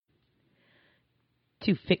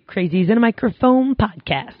Two Fit Crazies and a Microphone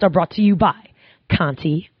podcast are brought to you by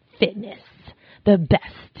Conti Fitness. The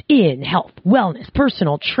best in health, wellness,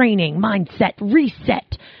 personal training, mindset,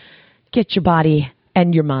 reset. Get your body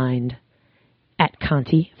and your mind at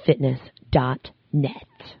contifitness.net.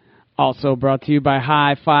 Also brought to you by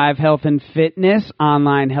High Five Health and Fitness,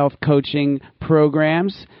 online health coaching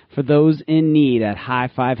programs for those in need at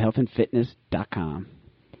highfivehealthandfitness.com.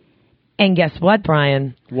 And guess what,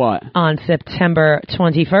 Brian? What? On September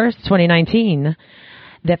 21st, 2019,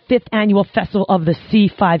 the 5th annual Festival of the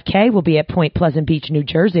C5K will be at Point Pleasant Beach, New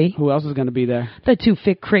Jersey. Who else is going to be there? The Two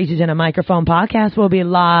Fit Crazies and a Microphone podcast will be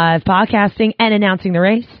live podcasting and announcing the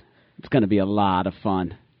race. It's going to be a lot of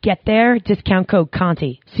fun. Get there, discount code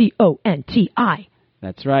CONTI, C-O-N-T-I.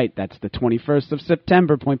 That's right. That's the 21st of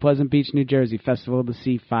September, Point Pleasant Beach, New Jersey, Festival of the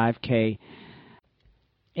C5K.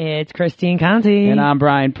 It's Christine Conti. And I'm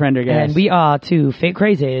Brian Prendergast. And we are Two Fit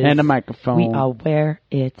Crazies. And a microphone. We are where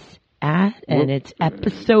it's at, and it's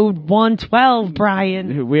episode 112,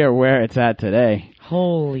 Brian. We are where it's at today.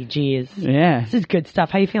 Holy jeez. Yeah. This is good stuff.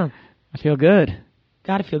 How you feeling? I feel good.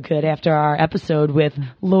 Gotta feel good after our episode with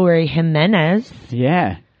Lori Jimenez.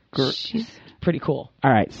 Yeah. She's pretty cool.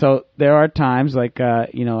 All right. So there are times like, I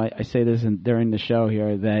say this during the show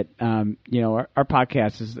here that, our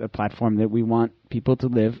podcast is a platform that we want people to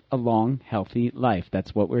live a long, healthy life.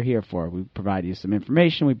 That's what we're here for. We provide you some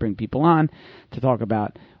information. We bring people on to talk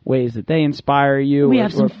about ways that they inspire you. We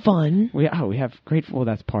have some fun. We have great. Well,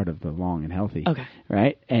 that's part of the long and healthy. Okay.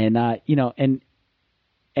 Right. And,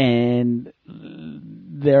 and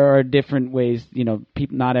there are different ways,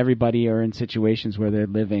 people, not everybody are in situations where they're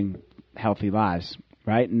living healthy lives,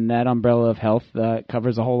 right? And that umbrella of health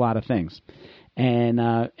covers a whole lot of things. And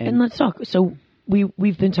let's talk. So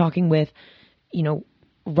we've been talking with,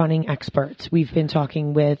 running experts. We've been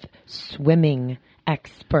talking with swimming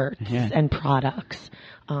experts and products.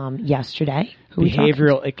 Yesterday,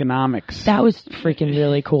 behavioral economics. That was freaking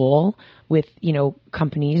really cool. With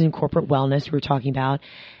companies and corporate wellness we were talking about,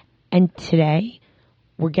 and today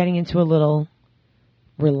we're getting into a little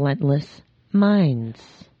Relentless Minds.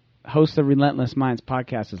 Host of Relentless Minds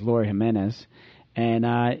podcast is Lori Jimenez,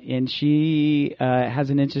 and she has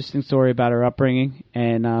an interesting story about her upbringing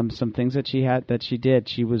and some things that she did.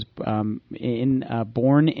 She was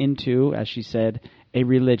born into, as she said, a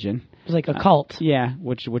religion. It was like a cult.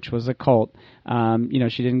 Which was a cult.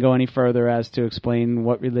 She didn't go any further as to explain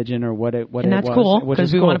what religion or what it was. And that's cool,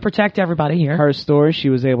 because we want to protect everybody here. Her story, she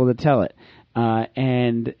was able to tell it.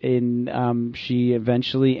 She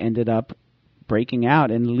eventually ended up breaking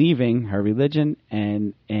out and leaving her religion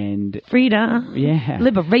and freedom,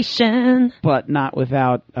 liberation, but not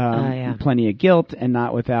without plenty of guilt, and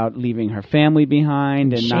not without leaving her family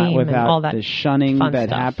behind, and not without the shunning that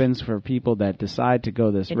happens for people that decide to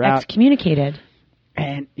go this route. Excommunicated.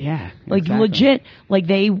 And legit, like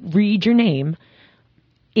they read your name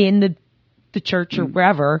in the church or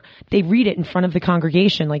wherever, they read it in front of the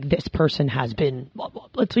congregation, like this person has been blah, blah,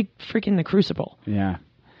 blah. It's like freaking the crucible. Yeah.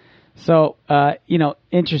 So,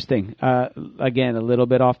 interesting. Again, a little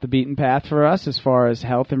bit off the beaten path for us as far as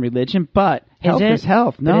health and religion, but health is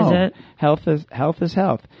health. No, is it? Health is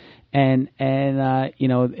health. And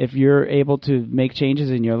if you're able to make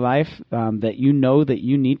changes in your life that that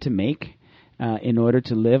you need to make in order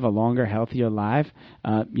to live a longer, healthier life,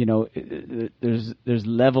 there's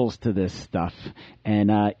levels to this stuff.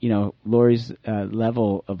 And, Lori's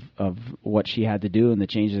level of what she had to do and the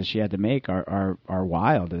changes she had to make are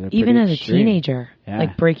wild. They're even as extreme. A teenager,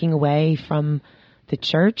 like breaking away from the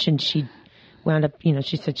church, and she wound up,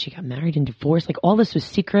 she said she got married and divorced. Like all this was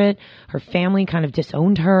secret. Her family kind of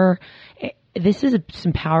disowned her. This is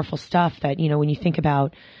some powerful stuff that, when you think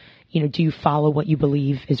about, do you follow what you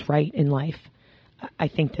believe is right in life? I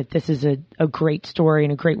think that this is a great story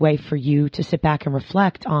and a great way for you to sit back and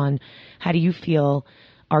reflect on, how do you feel?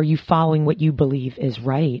 Are you following what you believe is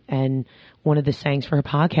right? And one of the sayings for her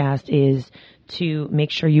podcast is to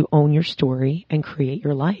make sure you own your story and create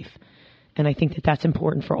your life. And I think that that's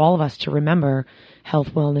important for all of us to remember. Health,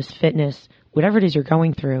 wellness, fitness, whatever it is you're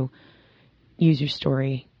going through, use your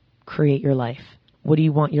story, create your life. What do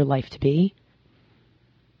you want your life to be?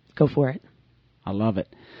 Go for it. I love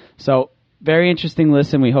it. So, very interesting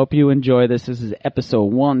listen. We hope you enjoy this. This is episode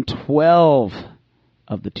 112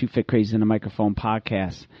 of the Two Fit Crazies and a Microphone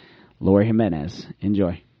podcast. Lori Jimenez.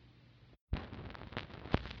 Enjoy.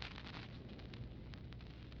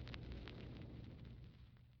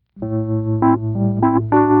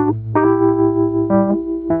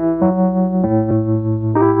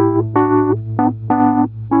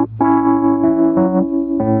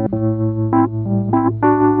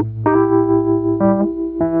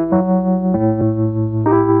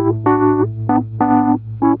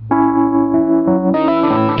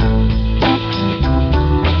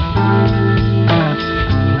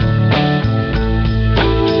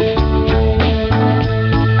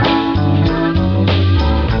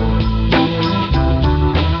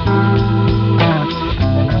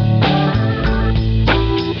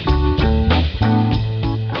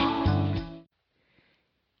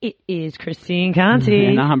 Christine Conti.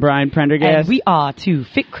 And I'm Brian Prendergast. And we are two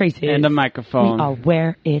fit crazy. And the microphone. We are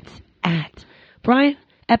where it's at. Brian,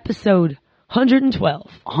 episode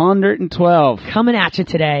 112. 112. Coming at you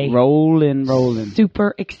today. Rolling.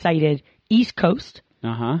 Super excited. East Coast.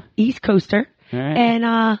 East Coaster. All right.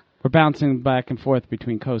 And we're bouncing back and forth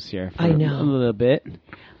between coasts here for I know. a little bit.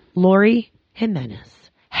 Lori Jimenez.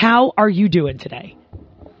 How are you doing today?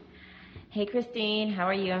 Hey, Christine. How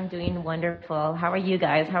are you? I'm doing wonderful. How are you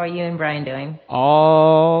guys? How are you and Brian doing?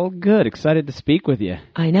 All good. Excited to speak with you.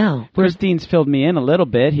 I know. Christine's filled me in a little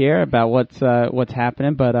bit here about what's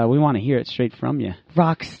happening, but we want to hear it straight from you.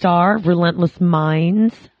 Rockstar, Relentless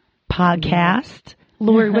Minds podcast.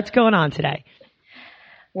 Lori, what's going on today?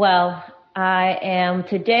 Well, I'm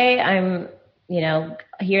here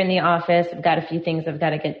in the office. I've got a few things I've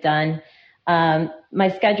got to get done. My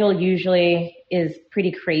schedule usually is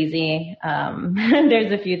pretty crazy.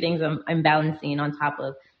 There's a few things I'm balancing on top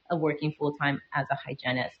of working full time as a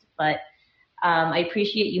hygienist. But I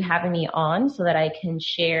appreciate you having me on so that I can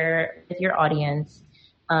share with your audience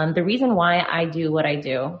the reason why I do what I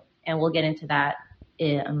do, and we'll get into that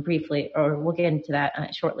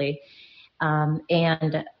shortly,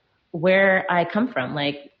 and where I come from,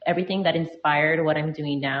 like everything that inspired what I'm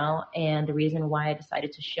doing now and the reason why I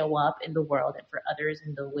decided to show up in the world and for others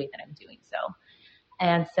in the way that I'm doing so.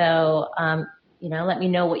 And so, let me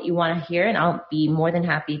know what you want to hear and I'll be more than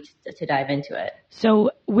happy to dive into it.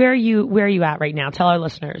 So where are you at right now? Tell our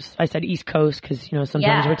listeners. I said East Coast because,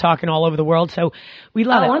 sometimes we're talking all over the world. So we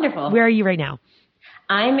love it. Wonderful. Where are you right now?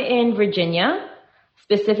 I'm in Virginia,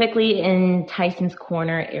 specifically in Tyson's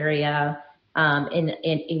Corner area. In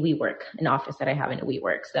WeWork, an office that I have in a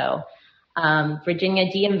WeWork. So,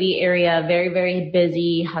 Virginia DMV area, very, very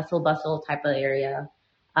busy, hustle bustle type of area.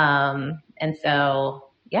 And so,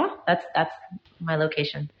 that's my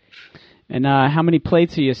location. And, how many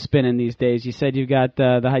plates are you spinning these days? You said you got,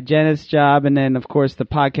 the hygienist job and then of course the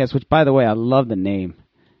podcast, which by the way, I love the name.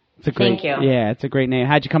 Thank you. Yeah, it's a great name.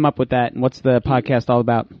 How'd you come up with that? And what's the podcast all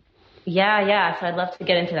about? Yeah. So I'd love to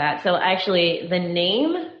get into that. So actually the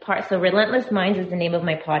name part, so Relentless Minds is the name of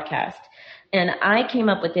my podcast. And I came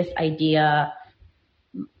up with this idea.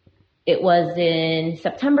 It was in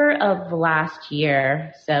September of last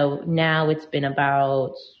year. So now it's been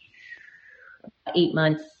about 8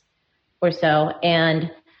 months or so.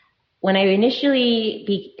 And when I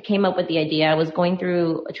initially came up with the idea, I was going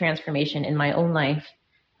through a transformation in my own life,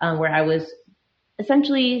 where I was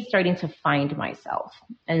essentially starting to find myself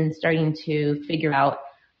and starting to figure out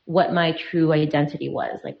what my true identity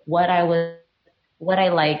was, like what I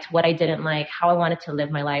liked, what I didn't like, how I wanted to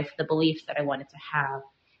live my life, the beliefs that I wanted to have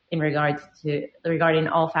regarding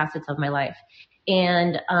all facets of my life.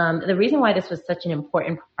 And the reason why this was such an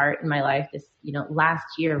important part in my life, this, last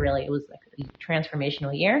year really, it was like a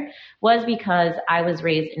transformational year, was because I was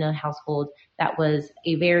raised in a household that was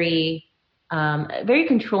a very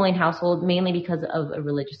controlling household, mainly because of a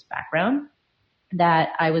religious background that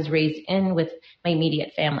I was raised in with my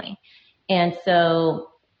immediate family. And so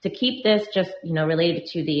to keep this just, related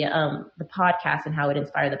to the podcast and how it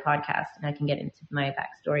inspired the podcast, and I can get into my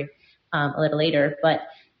backstory a little later, but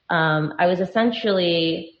I was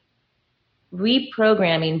essentially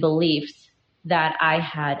reprogramming beliefs that I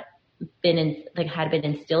had been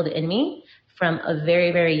instilled in me from a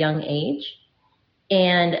very, very young age,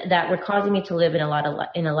 and that were causing me to live in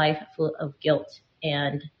a life full of guilt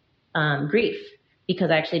and grief, because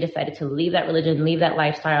I actually decided to leave that religion, leave that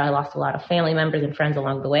lifestyle. I lost a lot of family members and friends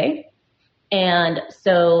along the way. And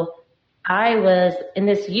so in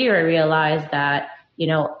this year, I realized that,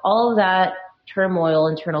 all of that turmoil,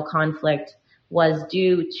 internal conflict was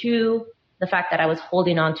due to the fact that I was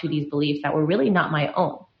holding on to these beliefs that were really not my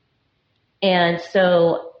own. And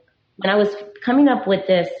so when I was coming up with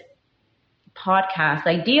this podcast,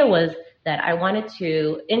 the idea was that I wanted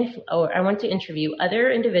to interview other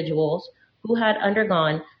individuals who had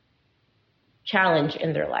undergone challenge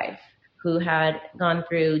in their life, who had gone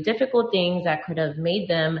through difficult things that could have made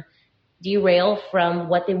them derail from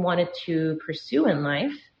what they wanted to pursue in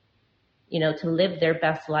life, to live their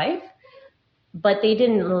best life, but they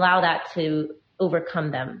didn't allow that to overcome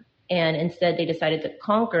them. And instead they decided to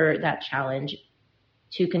conquer that challenge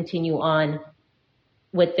to continue on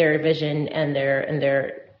with their vision and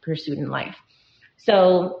their pursuit in life.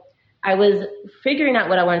 So I was figuring out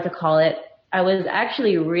what I wanted to call it. I was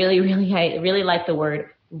actually I really like the word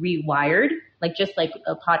rewired, just like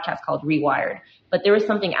a podcast called Rewired. But there was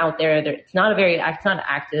something out there that it's not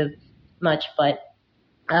active much, but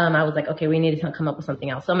I was like, okay, we need to come up with something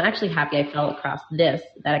else. So I'm actually happy I fell across this,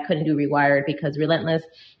 that I couldn't do Rewired, because Relentless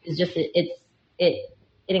is just, it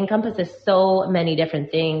it encompasses so many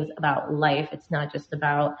different things about life. It's not just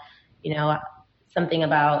about, something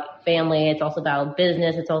about family. It's also about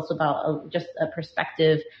business. It's also about just a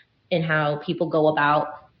perspective in how people go about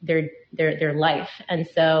their life. And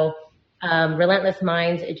so, Relentless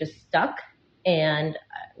Minds, it just stuck and,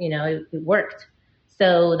 it worked.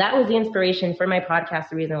 So that was the inspiration for my podcast,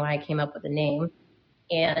 the reason why I came up with the name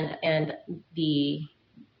and the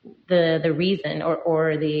reason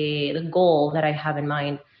or the goal that I have in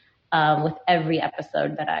mind, with every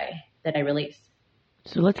episode that I release.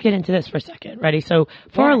 So let's get into this for a second. Ready? So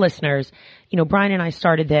for our listeners, Brian and I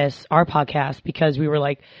started our podcast because we were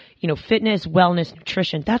like, fitness, wellness,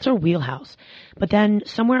 nutrition, that's our wheelhouse. But then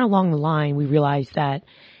somewhere along the line, we realized that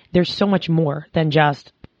there's so much more than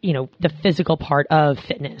just, the physical part of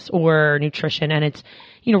fitness or nutrition. And it's,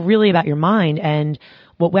 really about your mind. And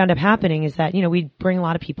what wound up happening is that, we'd bring a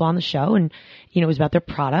lot of people on the show and, it was about their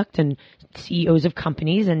product and CEOs of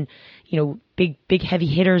companies and, big heavy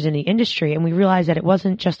hitters in the industry. And we realized that it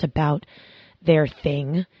wasn't just about their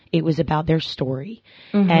thing. It was about their story.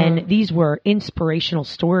 Mm-hmm. And these were inspirational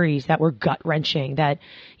stories that were gut wrenching that,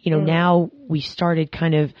 now we started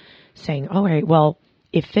kind of saying, all right, well,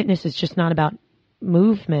 if fitness is just not about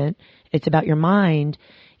movement, it's about your mind.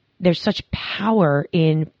 There's such power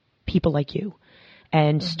in people like you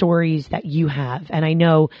and stories that you have. And I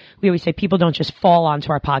know we always say people don't just fall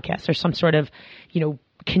onto our podcast. There's some sort of,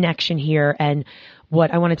 connection here. And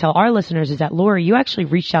what I want to tell our listeners is that, Lori, you actually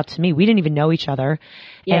reached out to me. We didn't even know each other.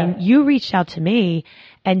 Yeah. And you reached out to me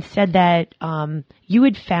and said that you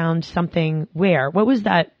had found something where? What was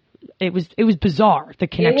that? It was bizarre, the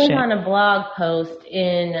connection. It was on a blog post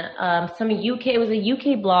in it was a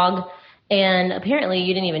UK blog. And apparently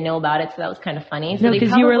you didn't even know about it, so that was kind of funny. So no,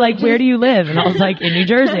 because you were like, where do you live? And I was like, in New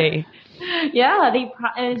Jersey. Yeah,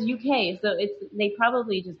 it's UK, so they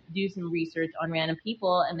probably just do some research on random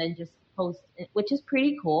people and then just post, which is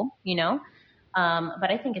pretty cool,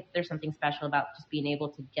 But I think there's something special about just being able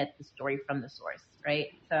to get the story from the source, right?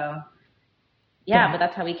 So, yeah, but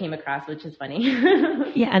that's how we came across, which is funny.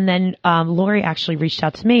 Yeah, and then Lori actually reached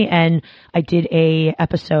out to me, and I did a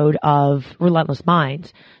episode of Relentless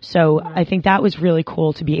Minds. So I think that was really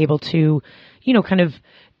cool to be able to, kind of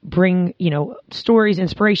bring, stories,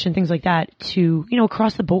 inspiration, things like that to,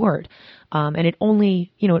 across the board. And it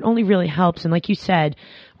only really helps. And like you said,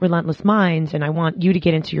 Relentless Minds, and I want you to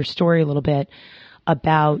get into your story a little bit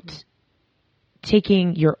about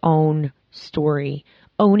taking your own story,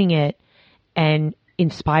 owning it, and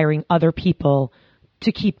inspiring other people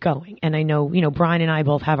to keep going. And I know, Brian and I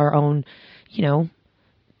both have our own,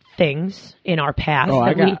 things in our past. Oh,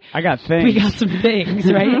 I got things. We got some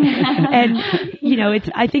things, right? And,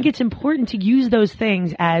 I think it's important to use those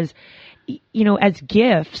things as, as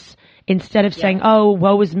gifts instead of saying, oh,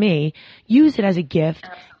 woe is me. Use it as a gift,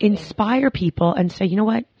 inspire people and say, you know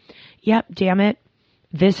what? Yep, damn it.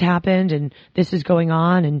 This happened and this is going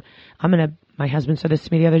on. And my husband said this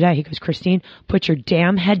to me the other day. He goes, Christine, put your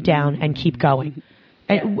damn head down and keep going.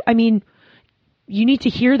 And, you need to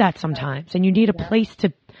hear that sometimes and you need a place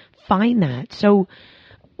to find that. So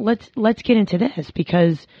let's get into this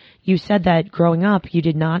because you said that growing up, you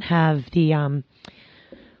did not have the,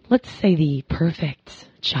 let's say the perfect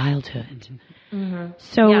childhood. Mm-hmm.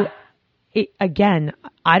 So again,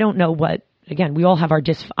 I don't know we all have our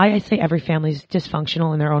I say every family's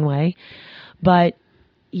dysfunctional in their own way, but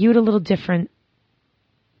you had a little different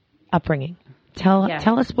upbringing. Tell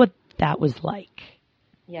us what that was like.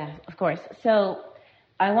 Yeah, of course. So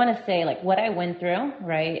I want to say what I went through,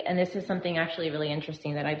 right? And this is something actually really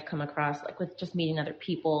interesting that I've come across with just meeting other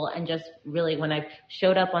people and just really when I've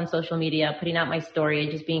showed up on social media, putting out my story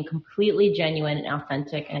and just being completely genuine and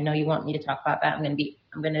authentic. And I know you want me to talk about that. I'm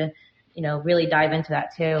going to, really dive into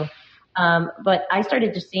that too. But I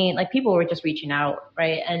started just seeing people were just reaching out,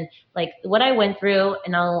 right? And what I went through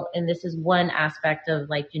and this is one aspect of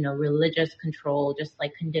religious control, just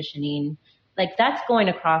conditioning, that's going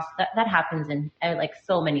across that happens in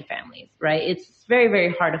so many families, right? It's very,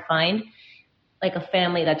 very hard to find a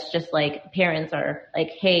family that's just parents are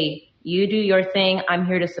hey, you do your thing. I'm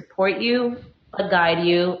here to support you, but guide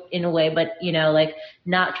you in a way, but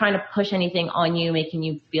not trying to push anything on you, making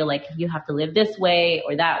you feel like you have to live this way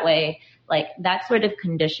or that way. That sort of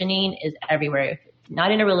conditioning is everywhere. If it's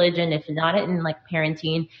not in a religion, if it's not in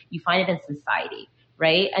parenting, you find it in society,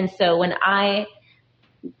 right? And so when I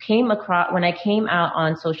came out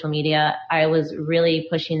on social media, I was really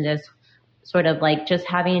pushing this sort of just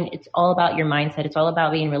it's all about your mindset. It's all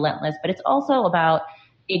about being relentless, but it's also about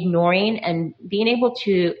ignoring and being able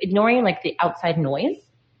to ignoring the outside noise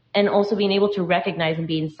and also being able to recognize and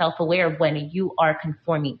being self-aware of when you are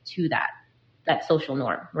conforming to that. that social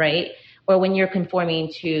norm, right? Or when you're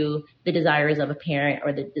conforming to the desires of a parent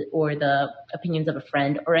or the opinions of a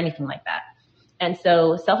friend or anything like that. And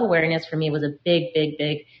so self-awareness for me was a big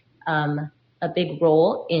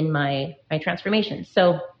role in my transformation.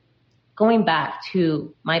 So going back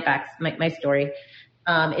to my story,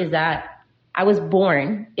 is that I was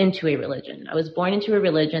born into a religion. I was born into a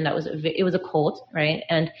religion it was a cult, right?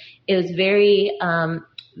 And it was very,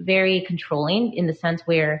 very controlling in the sense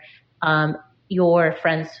where, your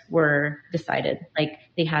friends were decided, like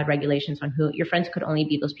they had regulations on who your friends could only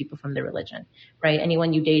be those people from the religion, right?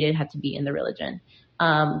 Anyone you dated had to be in the religion.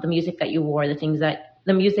 The music that you wore, the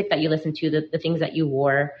music that you listened to, the things that you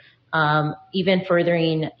wore, even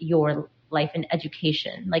furthering your life and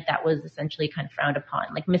education, like that was essentially kind of frowned upon,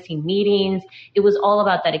 like missing meetings. It was all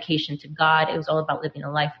about dedication to God. It was all about living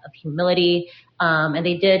a life of humility. And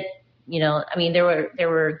they did, there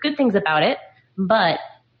were good things about it, but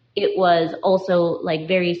it was also like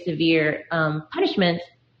very severe punishment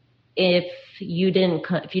if you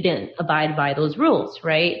didn't abide by those rules,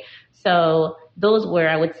 right? So those were,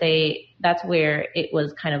 I would say, that's where it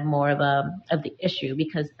was kind of more of the issue,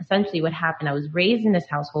 because essentially what happened, I was raised in this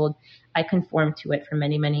household. I conformed to it for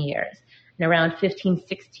many, many years. And around 15,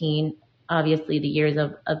 16, obviously the years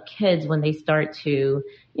of kids, when they start to,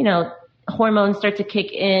 hormones start to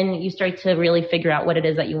kick in, you start to really figure out what it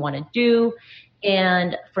is that you want to do.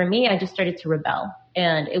 And for me, I just started to rebel,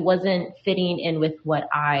 and it wasn't fitting in with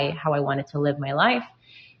how I wanted to live my life.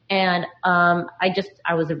 And, I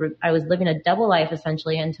was living a double life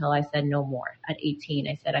essentially until I said no more. At 18,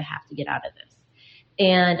 I said, I have to get out of this.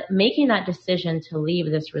 And making that decision to leave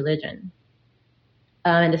this religion,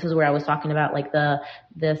 and this is where I was talking about like the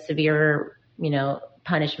severe,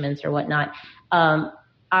 punishments or whatnot. The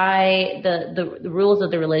rules of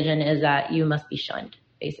the religion is that you must be shunned,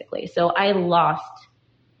 basically. So I lost,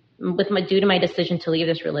 due to my decision to leave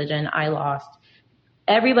this religion, I lost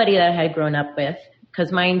everybody that I had grown up with.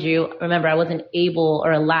 Because mind you, remember, I wasn't able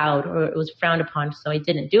or allowed, or it was frowned upon, so I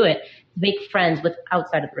didn't do it, to make friends with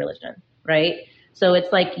outside of the religion, right? So it's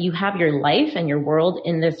like you have your life and your world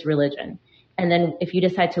in this religion. And then if you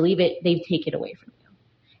decide to leave it, they take it away from you.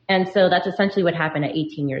 And so that's essentially what happened at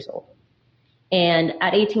 18 years old. And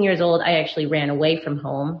at 18 years old, I actually ran away from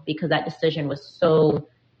home because that decision was so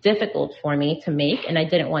difficult for me to make. And I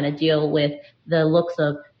didn't want to deal with the looks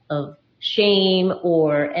of shame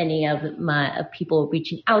or any of people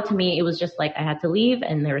reaching out to me. It was just like I had to leave,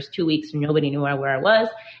 and there was 2 weeks and nobody knew where I was,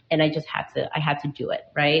 and I had to do it,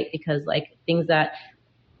 right? Because like things that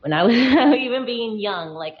when I was even being young,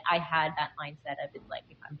 like I had that mindset of it's like,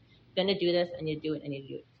 if I'm gonna do this, I need to do it, I need to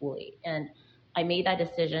do it fully. And I made that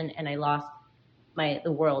decision, and I lost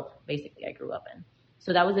the world basically I grew up in.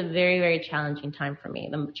 So that was a very, very challenging time for me,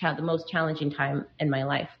 the most challenging time in my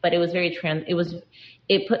life. But it was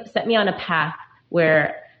set me on a path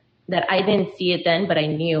that I didn't see it then, but I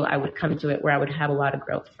knew I would come to it where I would have a lot of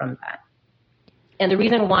growth from that. And the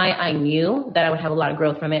reason why I knew that I would have a lot of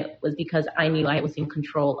growth from it was because I knew I was in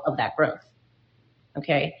control of that growth.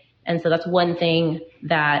 Okay. And so that's one thing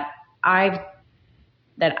that I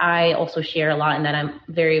also share a lot, and that I'm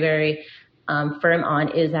very, very firm on,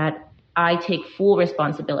 is that I take full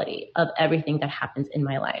responsibility of everything that happens in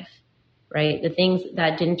my life, right? The things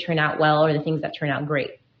that didn't turn out well or the things that turn out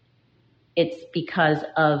great. It's because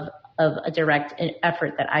of a direct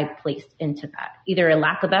effort that I placed into that, either a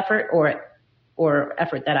lack of effort or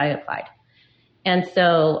effort that I applied. And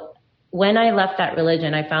so when I left that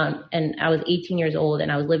religion, and I was 18 years old,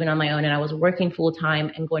 and I was living on my own, and I was working full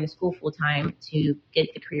time and going to school full time to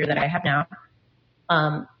get the career that I have now.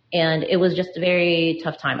 And it was just a very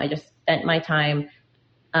tough time. I just spent my time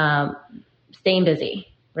staying busy,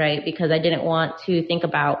 right? Because I didn't want to think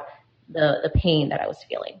about the pain that I was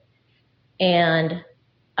feeling. And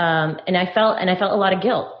I felt a lot of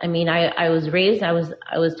guilt. I mean, I was raised, I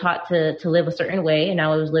was taught to live a certain way, and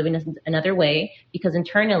now I was living another way because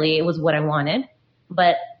internally it was what I wanted,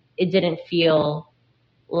 but it didn't feel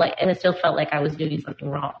like, and it still felt like I was doing something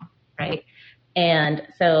wrong, right? And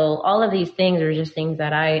so all of these things are just things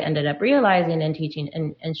that I ended up realizing and teaching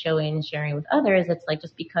and showing and sharing with others. It's like,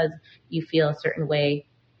 just because you feel a certain way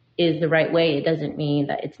is the right way, it doesn't mean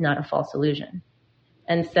that it's not a false illusion.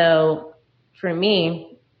 And so for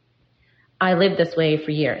me, I lived this way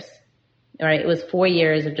for years, right? It was 4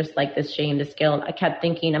 years of just like this shame, this guilt. I kept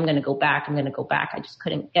thinking, I'm going to go back. I just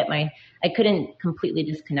couldn't I couldn't completely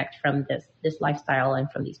disconnect from this lifestyle and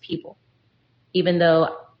from these people, even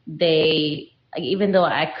though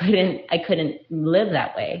I couldn't live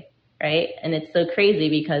that way, right? And it's so crazy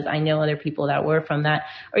because I know other people that were from that,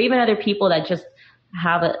 or even other people that just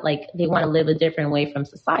have it, like they want to live a different way from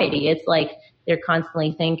society. It's like they're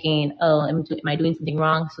constantly thinking, oh, am I doing something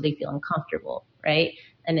wrong? So they feel uncomfortable, right?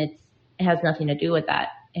 And it has nothing to do with that.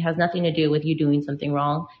 It has nothing to do with you doing something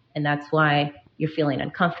wrong. And that's why you're feeling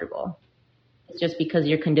uncomfortable. It's just because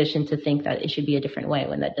you're conditioned to think that it should be a different way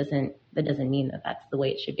when that doesn't mean that that's the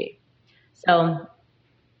way it should be. So,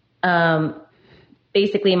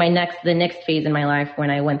 basically the next phase in my life when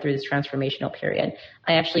I went through this transformational period,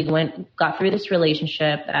 I actually got through this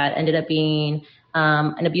relationship that ended up being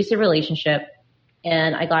an abusive relationship,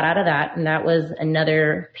 and I got out of that. And that was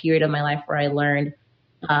another period of my life where I learned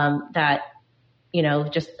that,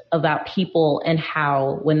 just about people and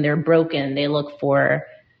how when they're broken, they're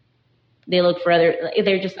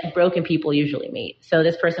just like broken people usually meet. So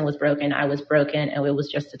this person was broken, I was broken, and it was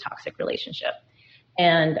just a toxic relationship.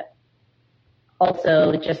 And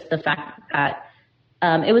also just the fact that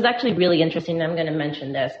it was actually really interesting. I'm going to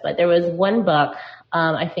mention this, but there was one book,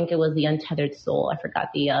 I think it was The Untethered Soul. I forgot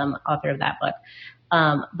the author of that book.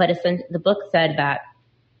 But the book said that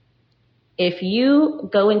if you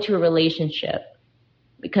go into a relationship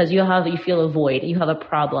because you feel a void, you have a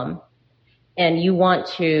problem, and you want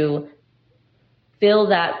to fill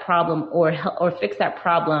that problem or fix that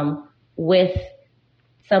problem with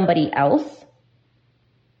somebody else,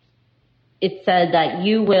 it said that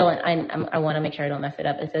you will, and I want to make sure I don't mess it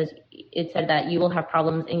up. It said that you will have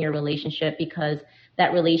problems in your relationship because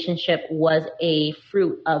that relationship was a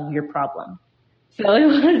fruit of your problem. So it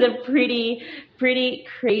was a pretty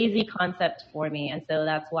crazy concept for me. And so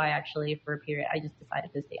that's why actually for a period, I just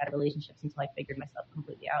decided to stay out of relationships until I figured myself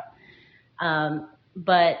completely out.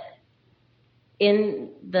 But in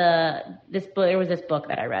this book, there was this book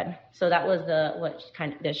that I read. So that was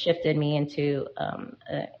that shifted me into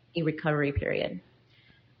a recovery period.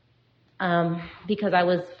 Because I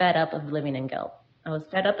was fed up of living in guilt. I was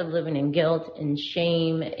fed up of living in guilt and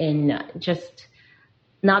shame and just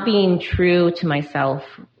not being true to myself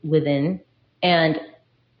within. And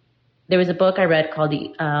there was a book I read called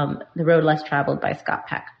The Road Less Traveled by Scott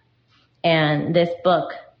Peck. And this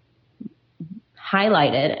book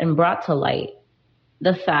highlighted and brought to light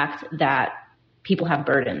the fact that people have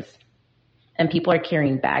burdens and people are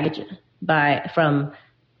carrying baggage from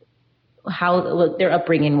what their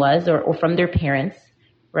upbringing was or from their parents,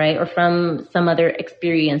 right? Or from some other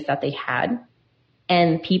experience that they had.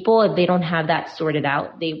 And people, if they don't have that sorted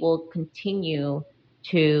out, they will continue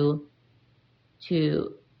to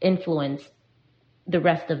influence the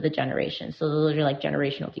rest of the generation. So those are like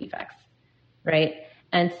generational defects, right?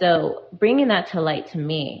 And so bringing that to light to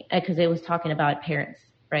me, because it was talking about parents,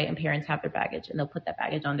 right? And parents have their baggage and they'll put that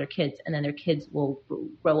baggage on their kids, and then their kids will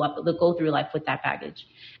grow up, they'll go through life with that baggage,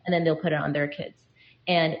 and then they'll put it on their kids.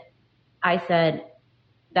 And I said,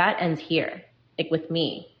 that ends here, like with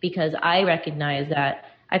me, because I could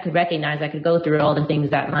go through all the things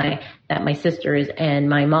that my sisters and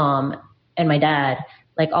my mom and my dad,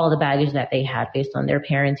 like all the baggage that they had based on their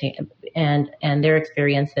parenting and their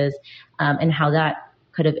experiences, and how that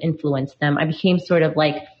could have influenced them. I became sort of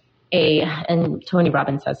like and Tony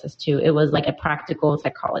Robbins says this too, it was like a practical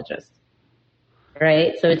psychologist,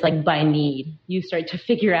 right? So it's like by need, you start to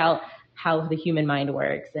figure out how the human mind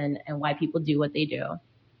works and why people do what they do.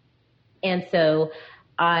 And so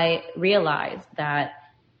I realized that,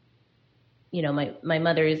 my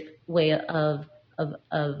mother's way of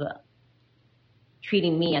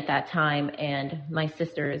treating me at that time and my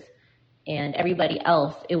sisters and everybody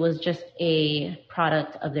else, it was just a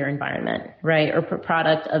product of their environment, right? Or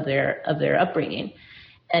product of their upbringing.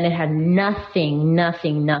 And it had nothing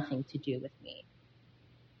to do with me.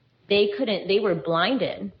 They were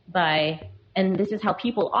blinded by, and this is how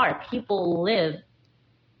people are. People live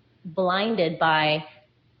blinded by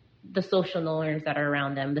the social norms that are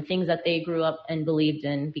around them, the things that they grew up and believed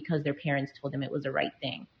in because their parents told them it was the right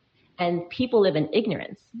thing. And people live in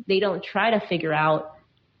ignorance. They don't try to figure out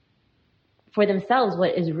for themselves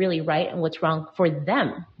what is really right and what's wrong for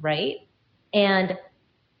them, right? And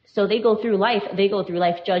so they go through life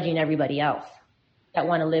judging everybody else that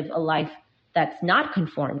want to live a life that's not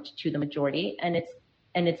conformed to the majority, and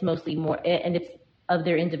it's mostly more, and it's of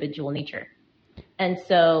their individual nature. And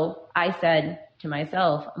so I said to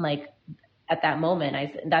myself, I'm like, at that moment,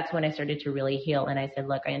 that's when I started to really heal. And I said,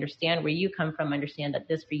 look, I understand where you come from. I understand that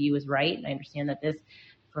this for you is right. And I understand that this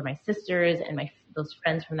for my sisters and those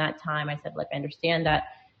friends from that time, I said, look, I understand that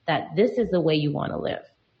this is the way you want to live.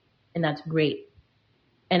 And that's great.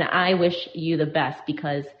 And I wish you the best,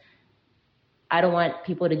 because I don't want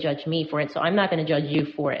people to judge me for it. So I'm not going to judge you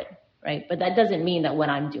for it. Right. But that doesn't mean that what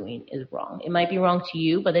I'm doing is wrong. It might be wrong to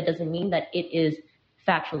you, but that doesn't mean that it is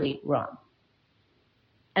factually wrong.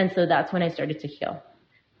 And so that's when I started to heal.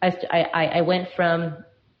 I went from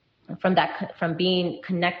from being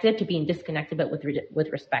connected to being disconnected, but with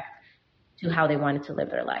respect to how they wanted to live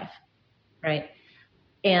their life, right?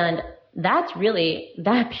 And that's really,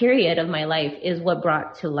 that period of my life is what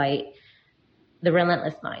brought to light the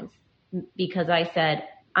Relentless Minds, because I said,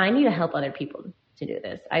 I need to help other people to do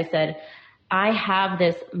this. I said, I have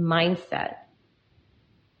this mindset,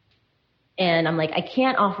 and I'm like, I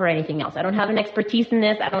can't offer anything else. I don't have an expertise in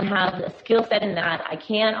this. I don't have a skill set in that. I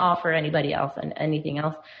can't offer anybody else and anything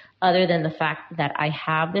else other than the fact that I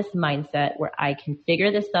have this mindset where I can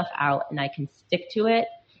figure this stuff out and I can stick to it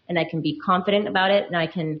and I can be confident about it and I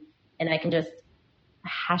can just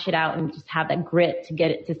hash it out and just have that grit to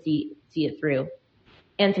get it, to see it through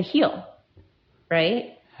and to heal.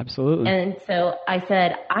 Right? Absolutely. And so I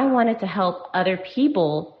said, I wanted to help other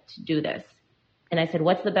people to do this. And I said,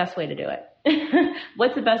 what's the best way to do it?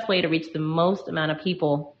 What's the best way to reach the most amount of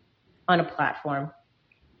people on a platform?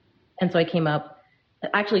 And so I came up,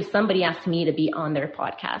 actually somebody asked me to be on their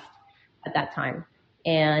podcast at that time.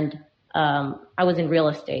 And I was in real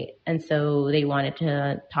estate. And so they wanted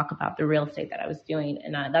to talk about the real estate that I was doing.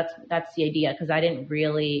 And that's the idea, because I didn't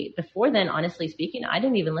really, before then, honestly speaking, I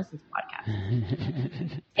didn't even listen to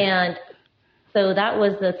podcasts. And so that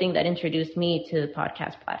was the thing that introduced me to the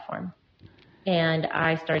podcast platform. And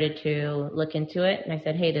I started to look into it, and I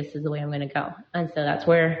said, hey, this is the way I'm going to go. And so that's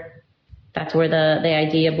where the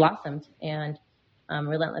idea blossomed. And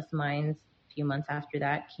Relentless Minds, a few months after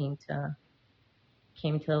that, came to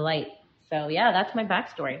the light. So yeah, that's my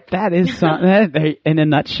backstory. That is something, in a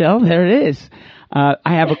nutshell, there it is. I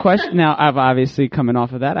have a question now. I've obviously coming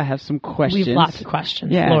off of that. I have some questions. We have lots of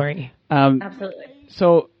questions, yeah. Lori. Absolutely.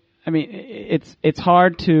 So, I mean, it's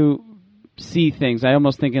hard to see things. I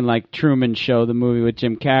almost thinking like Truman Show, the movie with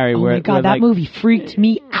Jim Carrey. Oh my God, that movie freaked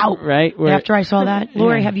me out. Right? After I saw that.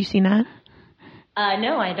 Lori, have you seen that?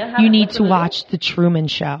 No, I don't have. You need to watch The Truman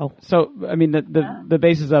Show. So, I mean, the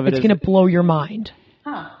basis of it it's is... going to blow your mind.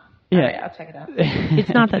 Huh. Yeah. All right, I'll check it out.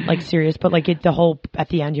 It's not that like serious, but like the whole, at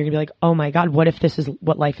the end, you're going to be like, oh my God, what if this is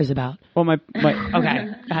what life is about? Well, my Okay, go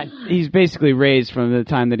ahead. He's basically raised from the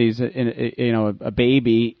time that he's a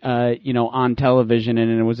baby, on television,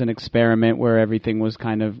 and it was an experiment where everything was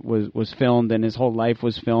kind of was filmed, and his whole life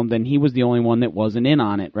was filmed, and he was the only one that wasn't in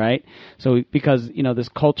on it, right? So because this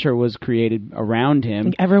culture was created around him,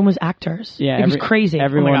 Like everyone was actors. Yeah, it was crazy.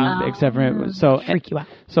 Everyone Oh my God. except for him. So Freak you out.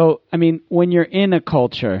 So I mean, when you're in a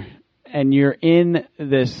culture and you're in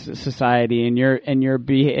this society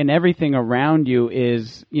and everything around you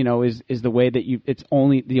is the way that it's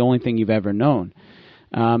only the only thing you've ever known.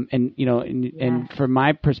 And from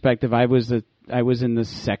my perspective, I was in the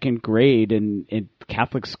second grade in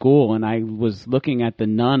Catholic school, and I was looking at the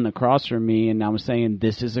nun across from me, and I was saying,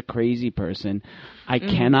 this is a crazy person. I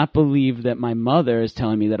cannot believe that my mother is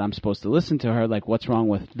telling me that I'm supposed to listen to her. Like, what's wrong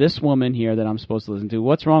with this woman here that I'm supposed to listen to?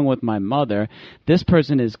 What's wrong with my mother? This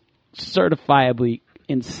person is certifiably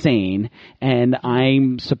insane, and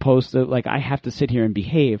I'm supposed to, I have to sit here and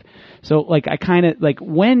behave. So, I kind of,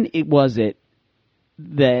 when was it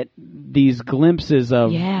that these glimpses of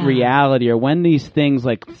reality, or when these things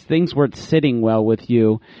weren't sitting well with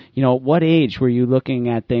you, what age were you looking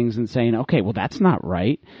at things and saying, okay, well, that's not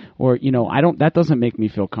right, or that doesn't make me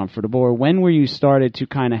feel comfortable, or when were you started to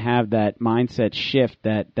kind of have that mindset shift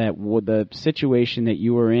that the situation that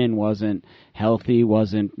you were in wasn't healthy,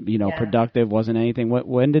 wasn't productive, wasn't anything?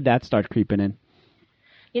 When did that start creeping in?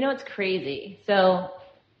 It's crazy. So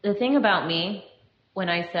the thing about me, when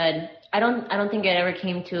I said, I don't think it ever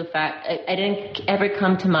came to effect. I didn't ever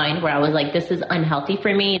come to mind where I was like, this is unhealthy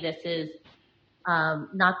for me. This is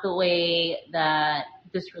not the way that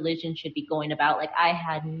this religion should be going about. I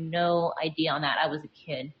had no idea on that. I was a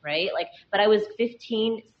kid, right? But I was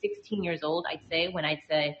 15, 16 years old, I'd say, when I'd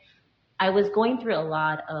say I was going through a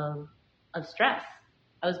lot of stress.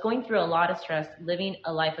 I was going through a lot of stress, living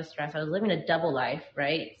a life of stress. I was living a double life,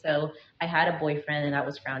 right? So I had a boyfriend, and that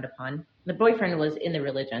was frowned upon. The boyfriend was in the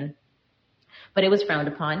religion, but it was frowned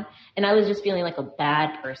upon. And I was just feeling like a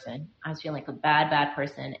bad person. I was feeling like a bad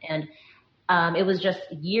person. And it was just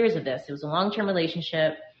years of this. It was a long-term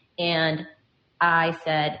relationship. And I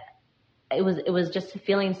said, it was just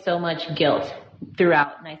feeling so much guilt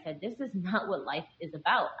throughout. And I said, this is not what life is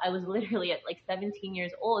about. I was literally at 17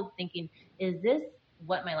 years old thinking, is this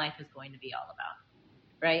what my life is going to be all about?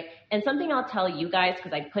 Right? And something I'll tell you guys,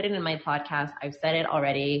 because I put it in my podcast, I've said it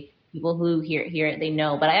already. People who hear it, they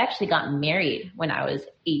know. But I actually got married when I was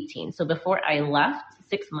 18. So before I left,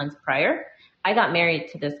 6 months prior, I got married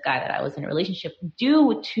to this guy that I was in a relationship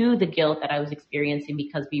due to the guilt that I was experiencing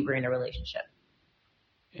because we were in a relationship.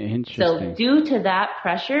 Interesting. So due to that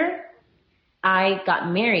pressure, I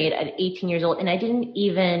got married at 18 years old, and I didn't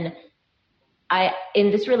even,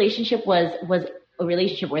 in this relationship was a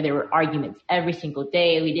relationship where there were arguments every single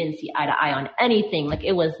day. We didn't see eye to eye on anything. Like,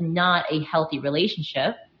 it was not a healthy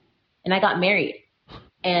relationship. And I got married.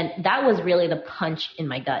 And that was really the punch in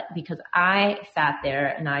my gut, because I sat there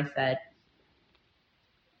and I said,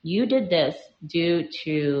 you did this due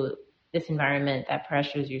to this environment that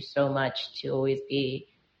pressures you so much to always be,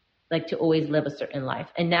 like, to always live a certain life.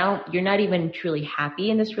 And now you're not even truly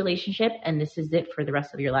happy in this relationship, and this is it for the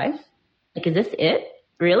rest of your life. Like, is this it?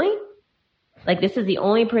 Really? Like, this is the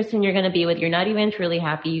only person you're going to be with. You're not even truly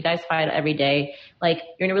happy. You guys fight every day. Like,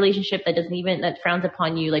 you're in a relationship that frowns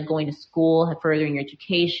upon you, like, going to school, furthering your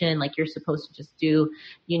education. Like, you're supposed to just do,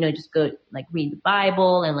 just go, like, read the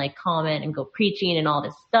Bible and, like, comment and go preaching and all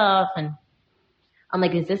this stuff. And I'm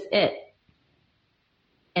like, is this it?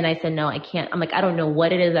 And I said, no, I can't. I'm like, I don't know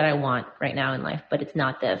what it is that I want right now in life, but it's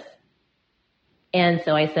not this. And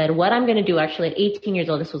so I said, what I'm going to do, actually at 18 years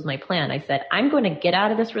old, this was my plan. I said, I'm going to get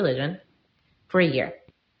out of this religion for a year.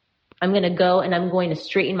 I'm going to go and I'm going to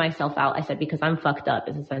straighten myself out. I said, because I'm fucked up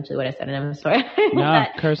is essentially what I said. And I'm sorry. No,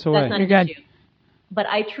 curse away. That's not You're good. good. But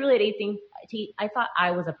I truly at 18, I thought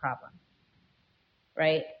I was a problem,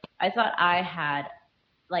 right? I thought I had,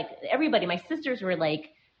 like, everybody, my sisters were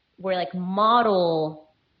like model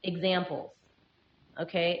examples.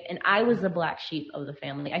 Okay. And I was the black sheep of the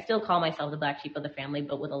family. I still call myself the black sheep of the family,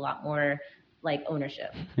 but with a lot more, like,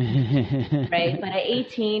 ownership. Right. But at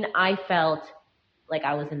 18, I felt like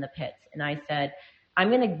I was in the pits, and I said, I'm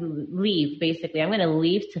going to leave. Basically, I'm going to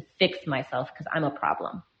leave to fix myself because I'm a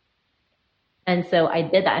problem. And so I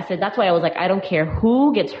did that. I said, that's why I was like, I don't care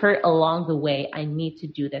who gets hurt along the way. I need to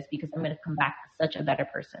do this because I'm going to come back such a better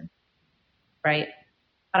person. Right.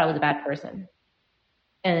 I thought I was a bad person.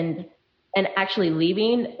 And actually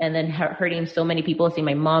leaving and then hurting so many people, seeing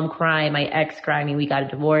my mom cry, my ex cry. I mean, we got a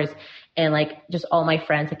divorce, and, like, just all my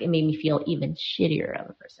friends, like, it made me feel even shittier of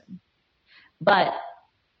a person. But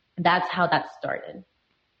that's how that started,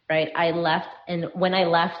 right? I left, and when I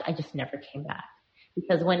left, I just never came back,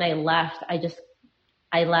 because when I left,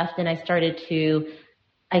 I left and I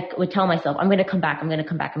would tell myself, I'm going to come back. I'm going to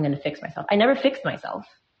come back. I'm going to fix myself. I never fixed myself.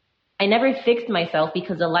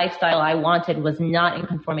 Because the lifestyle I wanted was not in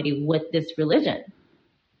conformity with this religion.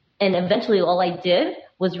 And eventually all I did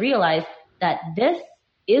was realize that this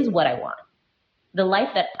is what I want. The life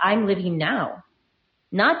that I'm living now,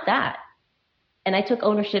 not that. And I took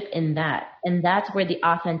ownership in that. And that's where the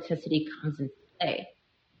authenticity comes into play.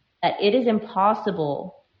 That it is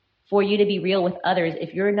impossible for you to be real with others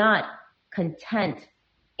if you're not content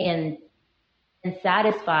and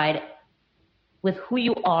satisfied with who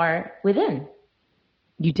you are within.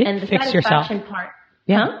 You did and the fix yourself. Part,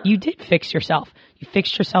 yeah, huh? You did fix yourself. You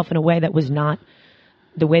fixed yourself in a way that was not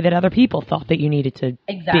the way that other people thought that you needed to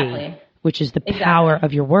be, which is the power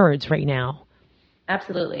of your words right now.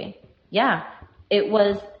 Absolutely. Yeah. It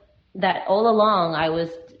was that all along I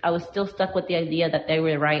was still stuck with the idea that they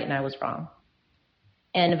were right and I was wrong.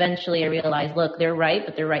 And eventually I realized, look, they're right,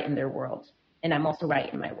 but they're right in their world. And I'm also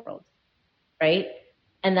right in my world. Right?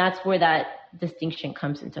 And that's where that distinction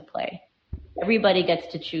comes into play. Everybody gets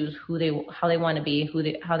to choose how they want to be,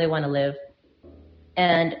 how they want to live.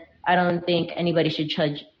 And I don't think anybody should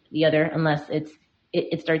judge the other unless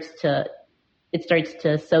it starts to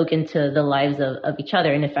soak into the lives of each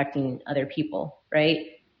other and affecting other people, right?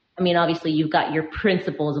 I mean, obviously you've got your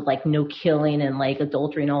principles of, like, no killing and, like,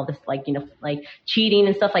 adultery and all this, like, like cheating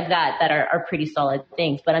and stuff like that are pretty solid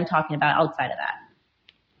things. But I'm talking about outside of that.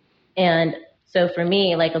 And so for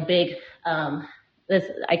me, like, a big,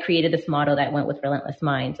 I created this motto that went with Relentless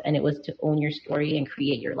Minds, and it was to own your story and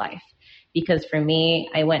create your life. Because for me,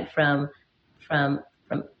 I went from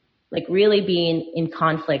like really being in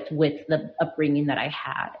conflict with the upbringing that I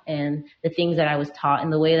had and the things that I was taught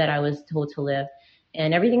and the way that I was told to live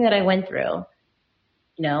and everything that I went through.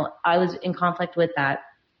 I was in conflict with that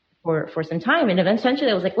for some time. And eventually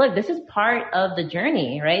I was like, look, this is part of the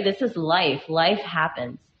journey, right? This is life. Life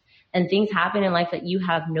happens. And things happen in life that you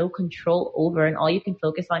have no control over, and all you can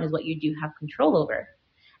focus on is what you do have control over.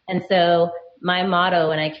 And so my motto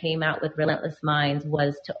when I came out with Relentless Minds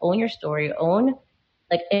was to own your story,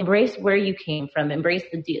 embrace where you came from, embrace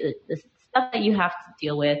the stuff that you have to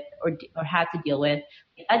deal with or had to deal with.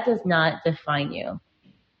 That does not define you,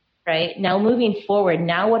 right? Now moving forward,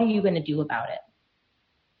 now what are you going to do about it?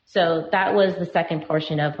 So that was the second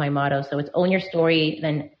portion of my motto. So it's own your story,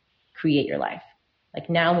 then create your life. Like,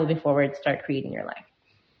 now moving forward, start creating your life.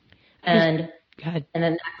 And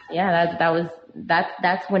then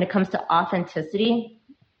that's when it comes to authenticity.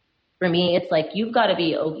 For me, it's like you've got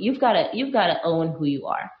to own who you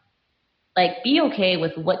are. like, be okay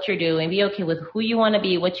with what you're doing, be okay with who you want to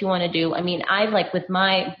be, what you want to do. I mean, I've like with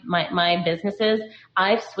my businesses,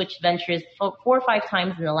 I've switched ventures 4 or 5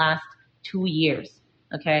 times in the last 2 years.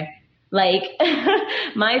 Okay. Like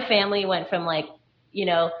my family went from like, you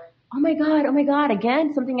know, oh my God,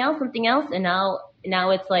 again, something else. And now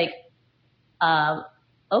it's like,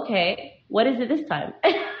 okay, what is it this time?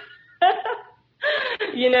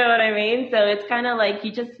 You know what I mean? So it's kind of like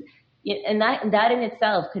and that in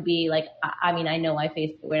itself could be like, I mean, I know I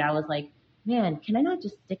faced it where I was like, man, can I not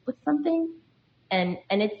just stick with something? And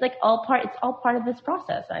it's like it's all part of this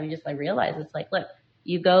process. I realized it's like, look,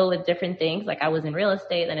 you go with different things. Like I was in real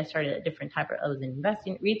estate, then I started a different I was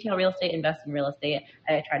investing retail real estate, invest in real estate.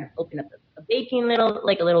 I tried to open up a baking a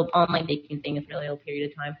little online baking thing for a little period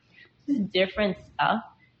of time. Just different stuff.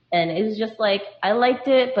 And it was just like, I liked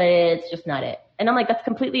it, but it's just not it. And I'm like, that's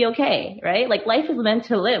completely okay, right? Like life is meant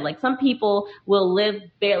to live. Like some people will live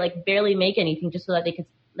barely make anything just so that they could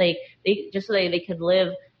they could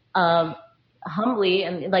live humbly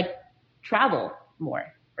and like travel more,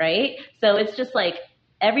 right? So it's just like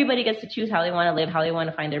everybody gets to choose how they want to live, how they want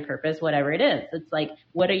to find their purpose, whatever it is. It's like,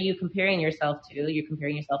 what are you comparing yourself to? You're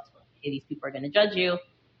comparing yourself to, hey, these people are going to judge you.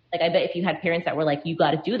 Like I bet if you had parents that were like, you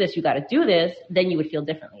got to do this, then you would feel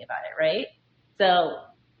differently about it, right? So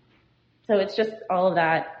it's just all of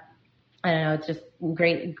that. I don't know. It's just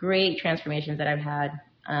great transformations that I've had,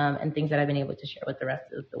 and things that I've been able to share with the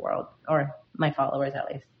rest of the world, or my followers at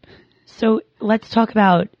least. So let's talk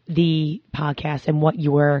about the podcast and what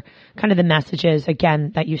your kind of the messages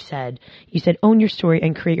again that you said own your story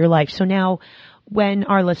and create your life. So now when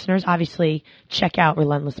our listeners obviously check out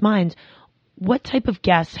Relentless Minds, what type of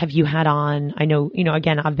guests have you had on? I know,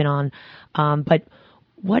 again, I've been on, but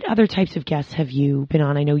what other types of guests have you been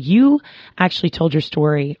on? I know you actually told your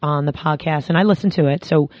story on the podcast and I listened to it.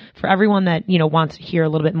 So for everyone that, wants to hear a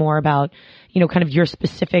little bit more about, kind of your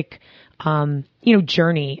specific,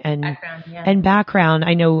 journey and background,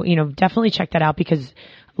 I know, definitely check that out because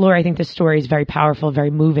Laura, I think this story is very powerful,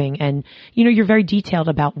 very moving. And, you're very detailed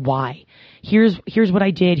about why. Here's what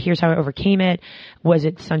I did. Here's how I overcame it. Was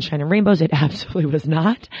it sunshine and rainbows? It absolutely was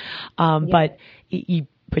not. But you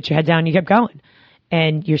put your head down, you kept going.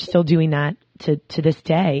 And you're still doing that to this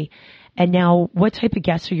day. And now what type of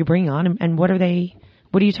guests are you bringing on and what are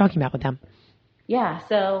you talking about with them? Yeah.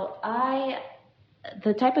 So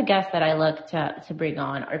the type of guests that I look to bring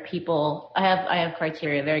on are people, I have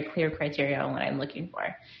criteria, very clear criteria on what I'm looking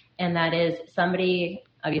for. And that is somebody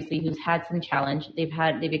obviously who's had some challenge. They've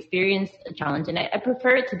experienced a challenge and I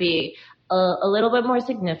prefer it to be a little bit more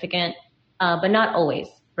significant, but not always.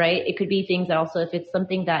 Right? It could be things that also, if it's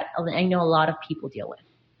something that I know a lot of people deal with.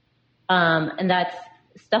 And that's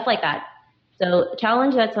stuff like that. So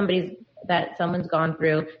challenge that someone's gone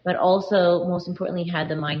through, but also most importantly had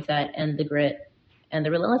the mindset and the grit and the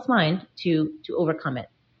relentless mind to overcome it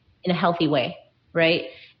in a healthy way. Right?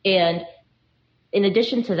 And in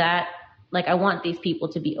addition to that, like I want these people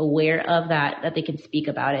to be aware of that they can speak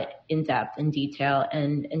about it in depth and detail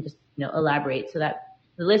and just, elaborate so that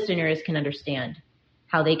the listeners can understand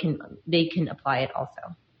how they can apply it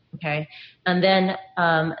also. Okay. And then,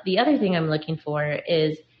 the other thing I'm looking for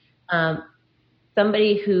is,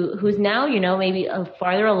 somebody who's now, maybe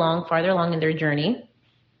farther along in their journey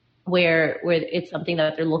where it's something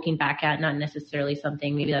that they're looking back at, not necessarily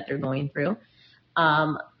something maybe that they're going through.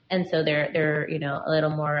 And so they're, a little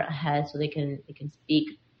more ahead so they can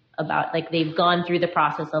speak about, like, they've gone through the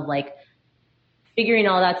process of like figuring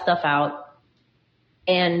all that stuff out.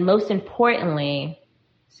 And most importantly,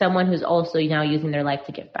 someone who's also now using their life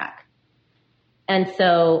to give back. And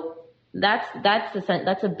so that's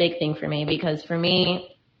a big thing for me because for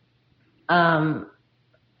me,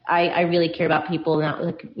 I really care about people, not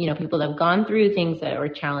like, people that have gone through things that are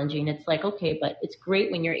challenging. It's like, okay, but it's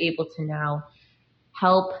great when you're able to now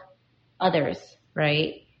help others,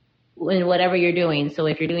 right? In whatever you're doing. So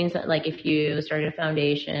if you're doing something, like if you started a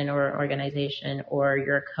foundation or organization or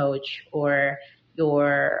you're a coach or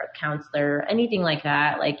you're a counselor, anything like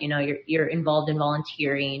that, like, you're involved in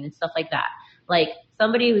volunteering and stuff like that. Like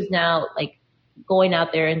somebody who's now like going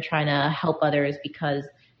out there and trying to help others because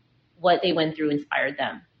what they went through inspired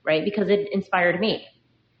them, right? Because it inspired me.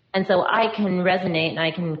 And so I can resonate and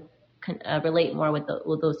I can relate more with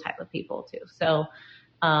those type of people too. So,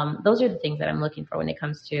 those are the things that I'm looking for when it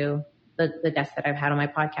comes to the guests that I've had on my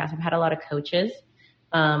podcast. I've had a lot of coaches,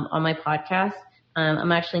 on my podcast.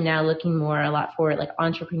 I'm actually now looking a lot for like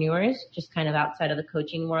entrepreneurs, just kind of outside of the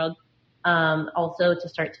coaching world. Also to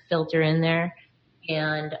start to filter in there.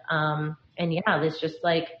 And yeah, there's just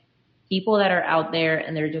like people that are out there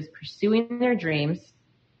and they're just pursuing their dreams,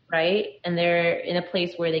 right? And they're in a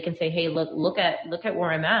place where they can say, hey, look at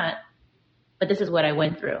where I'm at, but this is what I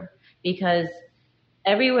went through. Because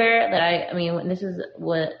everywhere that I mean, this is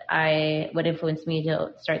what influenced me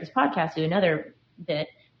to start this podcast, do another bit,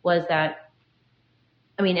 was that,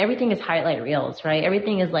 I mean, everything is highlight reels, right?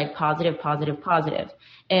 Everything is like positive, positive, positive.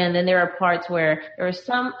 And then there are parts where there are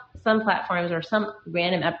some platforms or some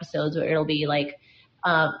random episodes where it'll be like,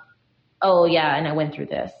 oh yeah, and I went through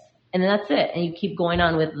this. And then that's it. And you keep going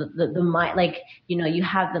on with the mind, like, you know, you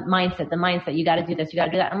have the mindset, you got to do this, you got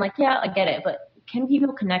to do that. I'm like, yeah, I get it. But can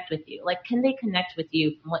people connect with you? Like, can they connect with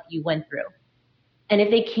you from what you went through? And if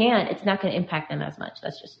they can't, it's not going to impact them as much.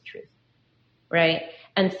 That's just the truth. Right.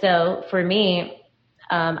 And so for me,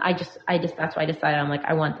 that's why I decided, I'm like,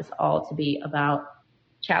 I want this all to be about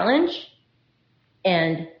challenge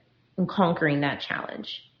and conquering that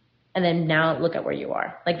challenge. And then now look at where you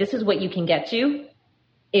are. Like, this is what you can get to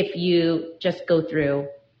if you just go through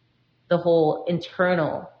the whole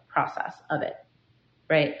internal process of it.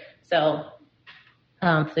 Right. So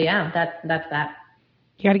yeah, that's that.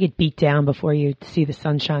 You got to get beat down before you see the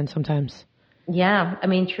sunshine sometimes. Yeah, I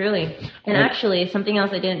mean, truly. And actually, something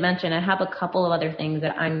else I didn't mention, I have a couple of other things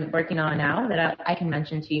that I'm working on now that I can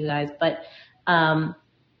mention to you guys. But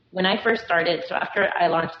when I first started, so after I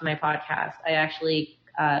launched my podcast, I actually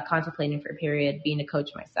contemplated for a period being a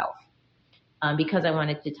coach myself, because I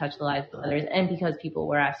wanted to touch the lives of others and because people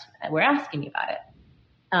were asking me about it.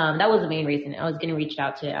 That was the main reason. I was getting reached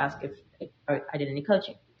out to ask if I did any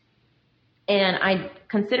coaching. And I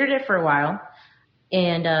considered it for a while.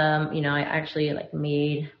 And, I actually like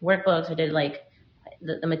made workbooks. I did like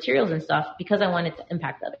the materials and stuff because I wanted to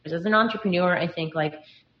impact others. As an entrepreneur, I think like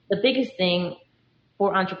the biggest thing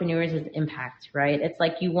for entrepreneurs is impact, right? It's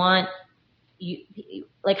like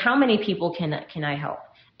like how many people can I help?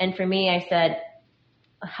 And for me, I said,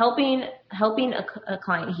 helping a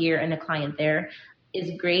client here and a client there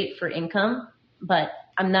is great for income, but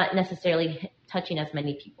I'm not necessarily touching as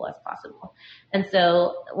many people as possible. And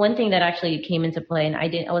so one thing that actually came into play, and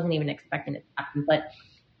I wasn't even expecting it to happen, but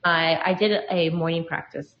I did a morning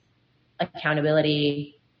practice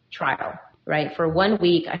accountability trial, right? For 1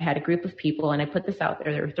 week, I had a group of people and I put this out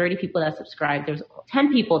there. There were 30 people that subscribed. There was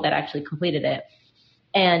 10 people that actually completed it.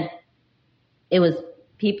 And it was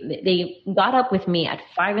people, they got up with me at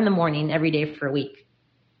 5 a.m. every day for a week.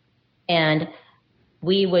 And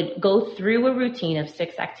we would go through a routine of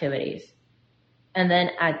 6 activities. And then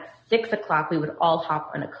at 6 o'clock, we would all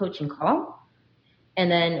hop on a coaching call.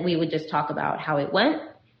 And then we would just talk about how it went.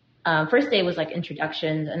 First day was like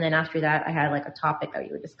introductions. And then after that, I had like a topic that we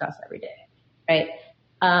would discuss every day, right?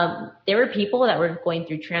 There were people that were going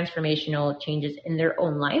through transformational changes in their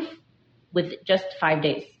own life with just 5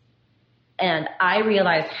 days. And I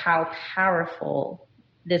realized how powerful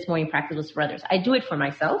this morning practice was for others. I do it for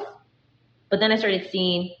myself, but then I started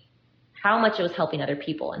seeing how much it was helping other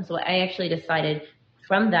people. And so I actually decided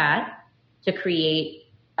from that to create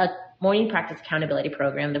a morning practice accountability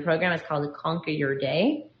program. The program is called Conquer Your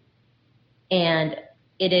Day. And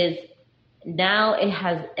it is now it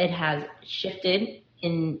has shifted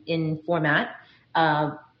in format.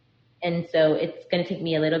 And so it's going to take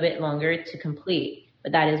me a little bit longer to complete,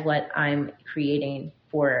 but that is what I'm creating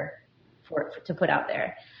for to put out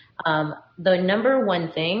there. The number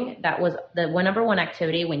one thing number one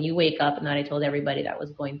activity when you wake up, and that I told everybody that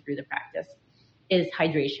was going through the practice, is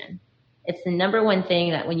hydration. It's the number one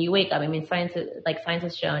thing that when you wake up, I mean, science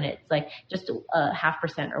has shown it's like just a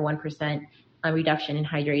 0.5% or 1% reduction in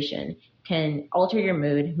hydration can alter your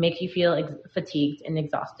mood, make you feel fatigued and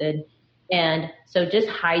exhausted. And so just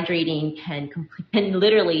hydrating can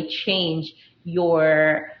literally change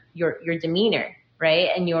your demeanor, right?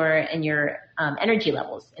 And your energy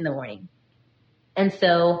levels in the morning. And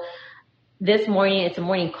so this morning, it's a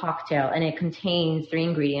morning cocktail, and it contains 3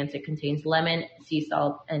 ingredients. It contains lemon, sea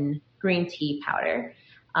salt, and green tea powder.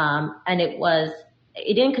 And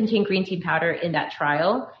it didn't contain green tea powder in that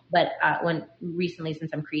trial, but recently,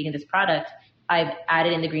 since I'm creating this product, I've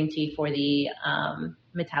added in the green tea for the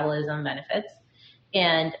metabolism benefits.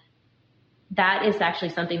 And that is actually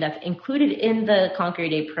something that's included in the Conquer Your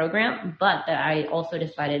Day program, but that I also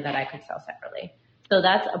decided that I could sell separately. So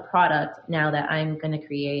that's a product now that I'm going to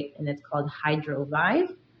create, and it's called HydroVive.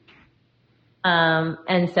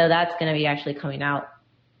 And so that's going to be actually coming out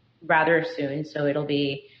rather soon. So it'll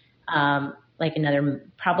be like another,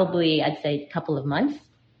 probably I'd say a couple of months.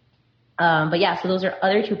 But yeah, so those are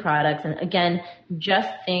other 2 products. And again, just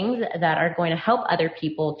things that are going to help other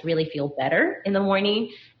people to really feel better in the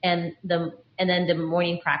morning. And then the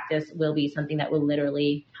morning practice will be something that will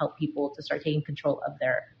literally help people to start taking control of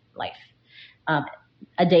their life,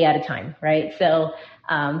 a day at a time. Right. So,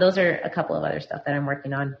 those are a couple of other stuff that I'm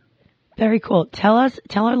working on. Very cool. Tell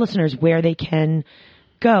our listeners where they can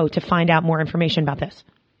go to find out more information about this.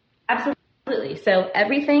 Absolutely. So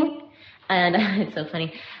everything, and it's so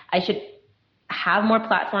funny, I should have more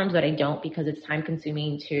platforms, but I don't because it's time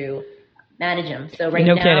consuming to manage them. So right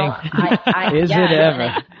no now, kidding. Is it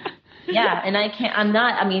ever? And I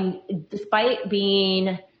can't, despite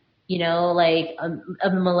being, like a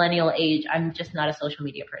millennial age, I'm just not a social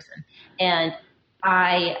media person. And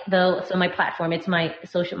so my platform, it's my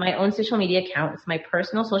own social media account. It's my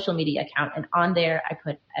personal social media account. And on there, I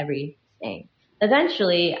put everything.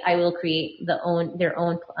 Eventually, I will create their own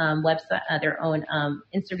website, their own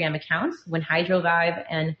Instagram accounts when Hydro Vibe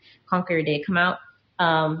and Conquer Your Day come out.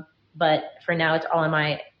 But for now, it's all on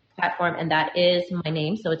my platform, and that is my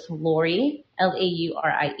name. So it's Laurie, Laurie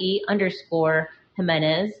 _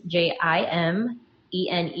 Jimenez, JIMENEZ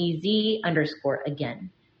 _ again.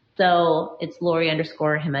 So it's Laurie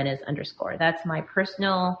 _ Jimenez _. That's my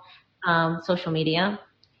personal social media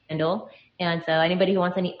handle. And so anybody who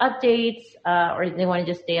wants any updates or they want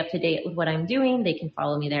to just stay up to date with what I'm doing, they can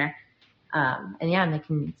follow me there. And they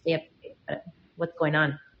can stay up to date with what's going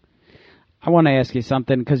on. I want to ask you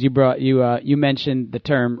something because you mentioned the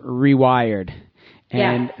term rewired,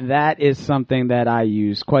 and that is something that I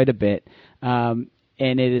use quite a bit. And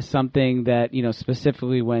it is something that,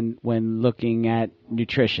 specifically when looking at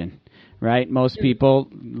nutrition, right? Most people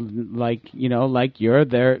their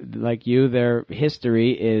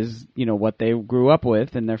history is, what they grew up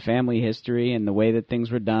with and their family history and the way that things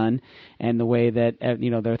were done and the way that,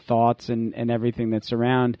 their thoughts and everything that's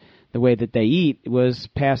around the way that they eat was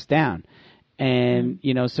passed down. And,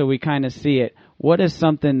 so we kind of see it. What is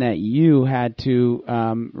something that you had to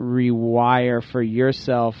rewire for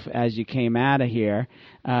yourself as you came out of here?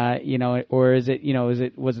 Or is it,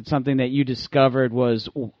 was it something that you discovered was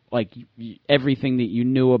like everything that you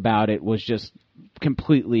knew about it was just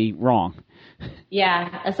completely wrong?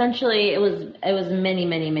 Yeah, essentially it was many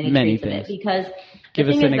traits things. of it because give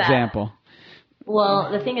us an example.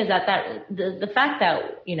 Well, the thing is that the fact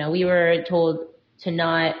that, we were told to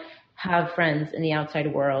not have friends in the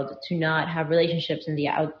outside world, to not have relationships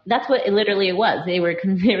that's what it literally was. They would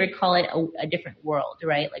call it a different world,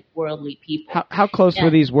 right? Like worldly people. How close were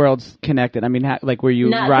these worlds connected? I mean, were you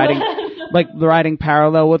riding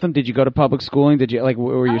parallel with them? Did you go to public schooling? Did you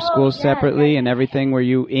were your schools separately and everything? Were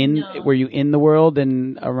you in the world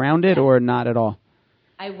and around it or not at all?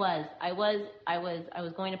 I was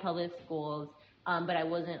going to public schools, but I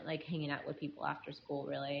wasn't hanging out with people after school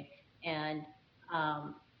really. And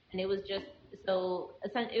it was just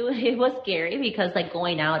it was scary because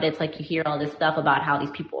going out, it's you hear all this stuff about how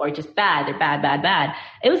these people are just bad. They're bad.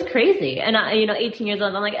 It was crazy. And 18 years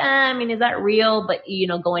old, I'm like, is that real? But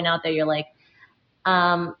going out there, you're like,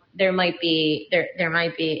 there might be.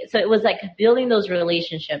 So it was building those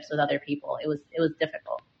relationships with other people. It was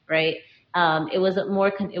difficult, right? It was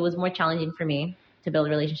more challenging for me to build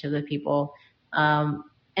relationships with people.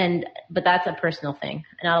 But that's a personal thing.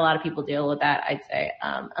 Not a lot of people deal with that, I'd say,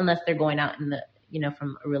 unless they're going out in the,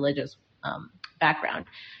 from a religious background.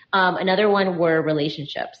 Another one were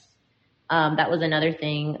relationships. That was another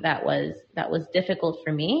thing that was difficult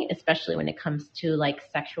for me, especially when it comes to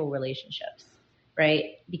sexual relationships,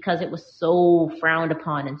 right? Because it was so frowned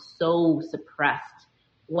upon and so suppressed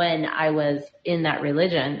when I was in that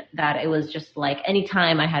religion that it was just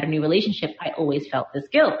anytime I had a new relationship, I always felt this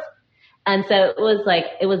guilt. And so it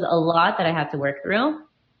was a lot that I had to work through.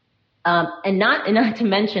 And not to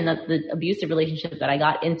mention that the abusive relationship that I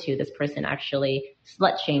got into, this person actually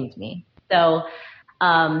slut shamed me. So,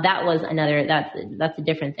 that was that's a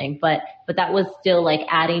different thing, but that was still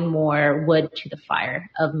adding more wood to the fire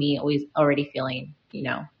of me already feeling,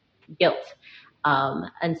 guilt.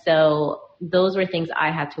 And so those were things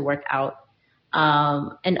I had to work out.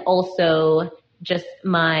 And also just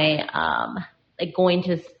my, going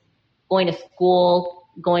to school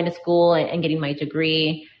and getting my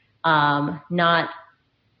degree, not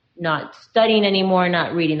studying anymore,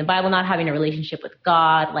 not reading the Bible, not having a relationship with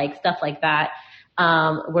God, stuff like that,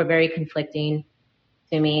 were very conflicting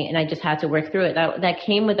to me. And I just had to work through it. That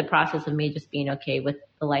came with the process of me just being okay with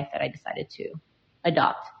the life that I decided to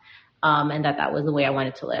adopt. And that was the way I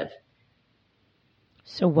wanted to live.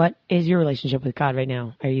 So what is your relationship with God right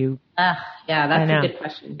now? Are you? Yeah, that's a good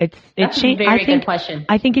question. Good question.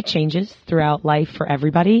 I think it changes throughout life for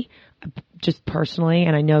everybody, just personally.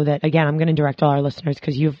 And I know that, again, I'm going to direct all our listeners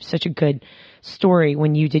because you have such a good story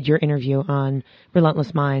when you did your interview on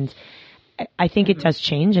Relentless Minds. I think it does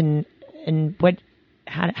change. And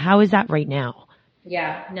how is that right now?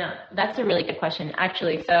 Yeah, no, that's a really good question,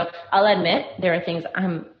 actually. So I'll admit there are things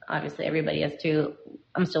obviously everybody has to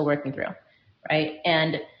I'm still working through, right?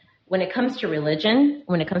 And when it comes to religion,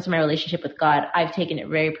 when it comes to my relationship with God, I've taken it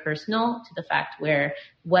very personal to the fact where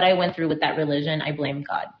what I went through with that religion, I blame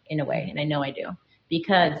God in a way, and I know I do,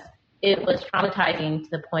 because it was traumatizing to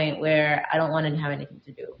the point where I don't want to have anything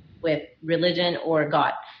to do with religion or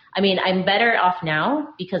God. I mean, I'm better off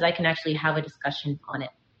now because I can actually have a discussion on it.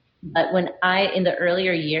 But when in the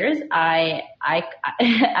earlier years, I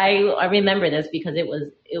remember this because it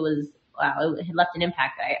was, wow, it left an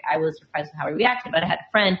impact. I was surprised with how I reacted, but I had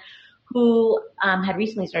a friend who had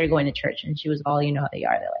recently started going to church, and she was all, you know how they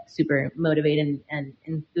are. They're like super motivated and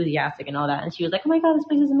enthusiastic and all that. And she was like, oh my God, this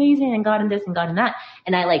place is amazing, and God and this and God and that.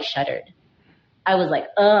 And I like shuddered. I was like,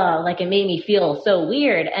 like it made me feel so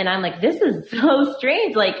weird. And I'm like, this is so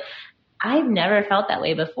strange. Like I've never felt that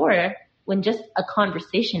way before when just a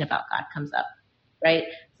conversation about God comes up. Right.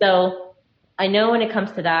 So I know when it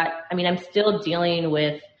comes to that, I mean, I'm still dealing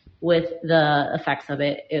with the effects of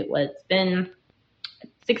it. It's been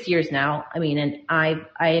 6 years now. I mean, and I've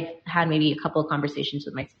had maybe a couple of conversations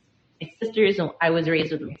with my sisters, and I was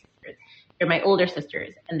raised with my sisters. They're my older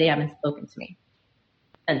sisters, and they haven't spoken to me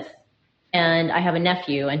since. And I have a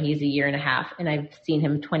nephew, and he's 1.5 years, and I've seen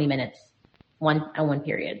him 20 minutes one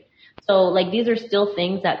period. So like these are still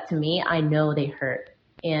things that to me, I know they hurt,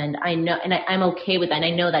 and I know, and I'm okay with that. And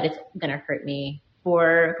I know that it's going to hurt me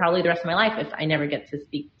for probably the rest of my life if I never get to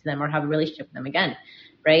speak to them or have a relationship with them again.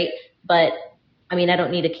 Right. But I mean, I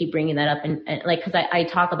don't need to keep bringing that up and like, cause I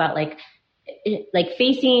talk about like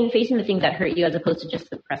facing the things that hurt you as opposed to just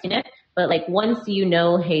suppressing it. But like once you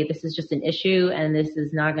know, hey, this is just an issue and this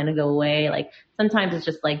is not going to go away. Like sometimes it's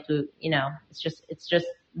just like, it's just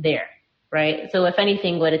there. Right. So if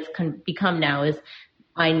anything, what it's become now is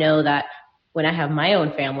I know that when I have my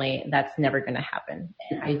own family, that's never going to happen.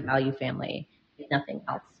 And I value family, if nothing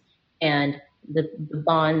else. And the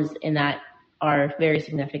bonds in that are very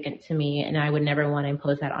significant to me, and I would never want to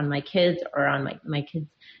impose that on my kids or on my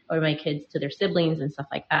kids to their siblings and stuff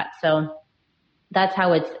like that. So that's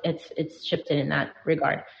how it's shifted in that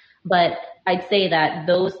regard. But I'd say that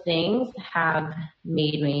those things have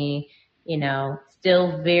made me,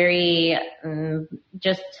 still very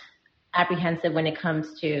just apprehensive when it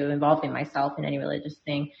comes to involving myself in any religious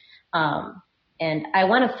thing. And I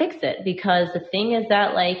want to fix it because the thing is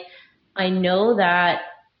that like I know that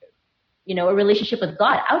a relationship with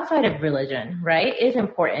God outside of religion, right, is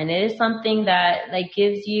important. It is something that like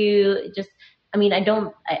gives you just, I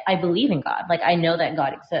believe in God. Like I know that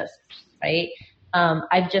God exists, right?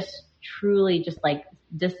 I've just truly just like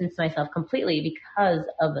distanced myself completely because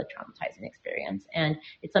of the traumatizing experience. And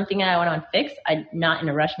it's something that I want to fix. I'm not in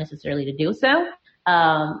a rush necessarily to do so.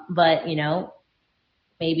 But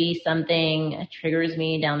maybe something triggers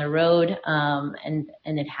me down the road, and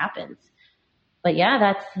it happens. But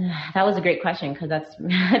yeah, that was a great question because that's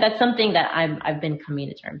something that I've been coming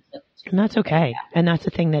to terms with. And that's okay. And that's the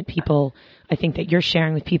thing that I think that you're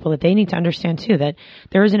sharing with people that they need to understand too, that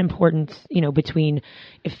there is an importance, between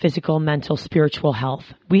physical, mental, spiritual health.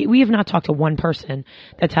 We have not talked to one person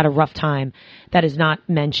that's had a rough time that has not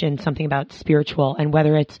mentioned something about spiritual, and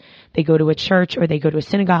whether it's they go to a church or they go to a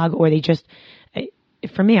synagogue or they just,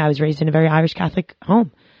 for me, I was raised in a very Irish Catholic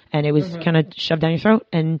home and it was kind of shoved down your throat.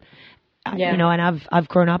 And and I've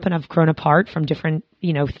grown up and I've grown apart from different,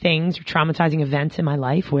 things or traumatizing events in my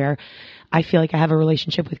life where I feel like I have a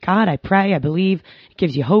relationship with God. I pray, I believe, it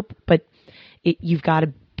gives you hope, but you've got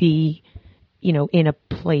to be, in a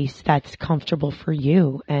place that's comfortable for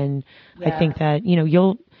you. And I think that,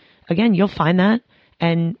 you'll find that,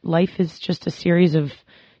 and life is just a series of,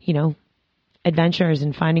 adventures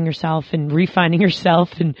and finding yourself and refining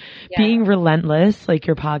yourself and being relentless, like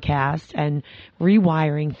your podcast, and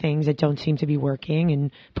rewiring things that don't seem to be working.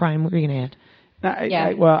 And Brian, what were you going to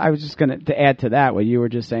add? Well, I was just going to add to that. What you were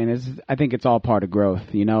just saying is, I think it's all part of growth.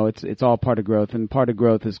 It's all part of growth, and part of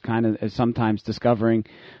growth is is sometimes discovering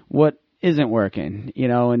what isn't working,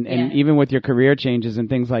 and even with your career changes and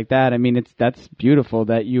things like that. I mean, that's beautiful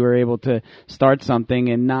that you were able to start something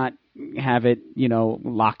and not have it,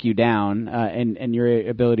 lock you down, and your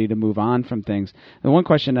ability to move on from things. The one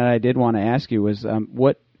question that I did want to ask you was,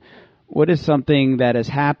 what is something that has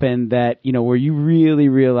happened that, where you really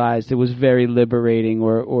realized it was very liberating,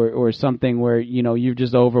 or something where, you're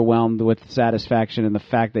just overwhelmed with satisfaction and the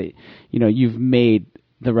fact that, you've made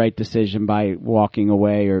the right decision by walking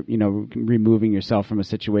away or, removing yourself from a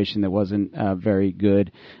situation that wasn't very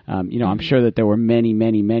good. I'm sure that there were many,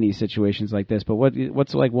 many, many situations like this, but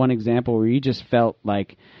what's like one example where you just felt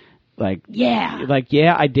like, I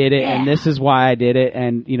did it, and this is why I did it,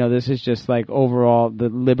 and this is just like overall the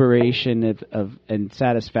liberation of and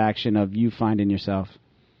satisfaction of you finding yourself.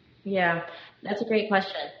 Yeah, that's a great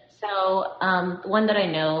question. So, one that I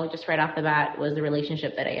know just right off the bat was the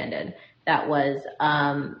relationship that I ended. That was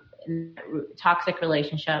toxic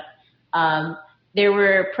relationship. Um, there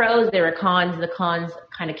were pros, there were cons. The cons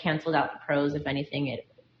kind of canceled out the pros. If anything,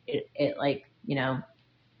 it like,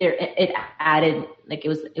 it added, like it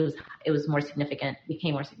was more significant,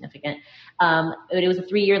 became more significant. But it was a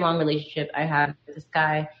 3-year long relationship I had with this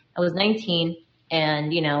guy. I was 19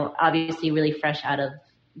 and, obviously really fresh out of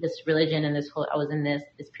this religion and I was in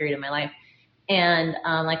this period of my life. And,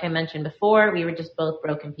 like I mentioned before, we were just both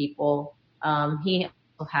broken people. He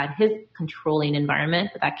also had his controlling environment,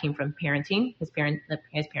 but that came from parenting, his parents.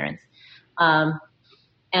 And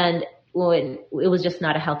it was just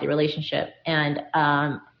not a healthy relationship. And,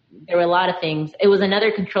 there were a lot of things. It was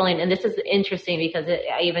another controlling, and this is interesting because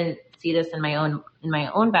I even see this in my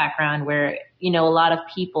own background where, a lot of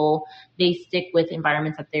people, they stick with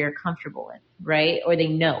environments that they're comfortable with, right? Or they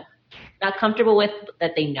know. Not comfortable with,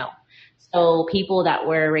 that they know. So people that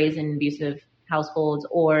were raised in abusive households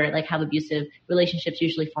or like have abusive relationships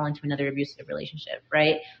usually fall into another abusive relationship,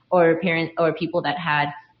 right? Or people that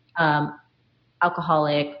had,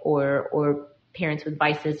 alcoholic or parents with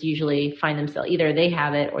vices usually find themselves, either they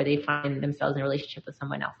have it or they find themselves in a relationship with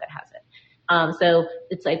someone else that has it. So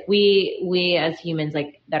it's like we as humans,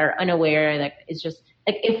 like, that are unaware, like, it's just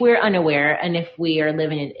like, if we're unaware and if we are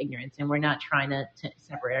living in ignorance and we're not trying to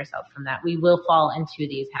separate ourselves from that, we will fall into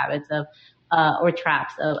these habits of, or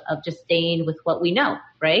traps of just staying with what we know,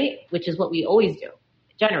 right? Which is what we always do.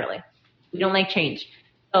 Generally, we don't like change.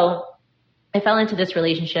 So I fell into this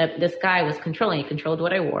relationship. This guy was controlling. He controlled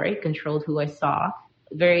what I wore. He controlled who I saw.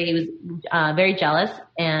 He was very jealous,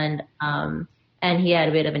 and he had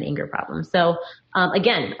a bit of an anger problem. So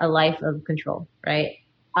again, a life of control, right?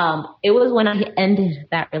 It was when I ended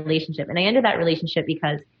that relationship, and I ended that relationship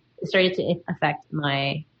because it started to affect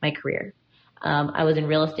my career. I was in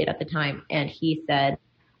real estate at the time, and he said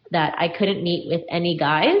that I couldn't meet with any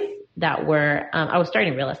guys that were, I was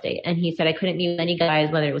starting real estate, and he said I couldn't meet with any guys,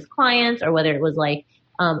 whether it was clients or whether it was like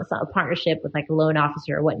a partnership with like a loan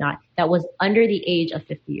officer or whatnot, that was under the age of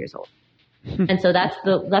 50 years old. And so that's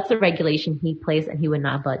the regulation he placed, and he would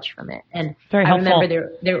not budge from it. And very helpful. I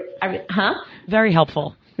remember Very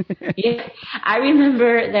helpful. Yeah. I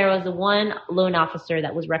remember there was one loan officer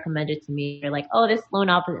that was recommended to me. They're like, oh, this loan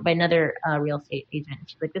officer, by another real estate agent.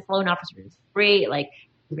 She's like, this loan officer is great. Like,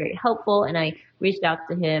 he's very helpful. And I reached out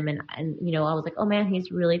to him and I was like, oh man, he's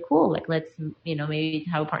really cool. Like, let's, maybe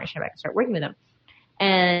have a partnership. I can start working with him.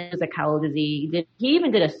 And it was like, how old is he? He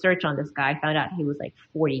even did a search on this guy. I found out he was like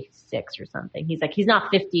 46 or something. He's like, he's not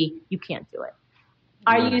 50. You can't do it.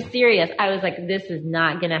 Are you serious? I was like, this is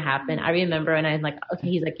not going to happen. I remember, and I was like, okay.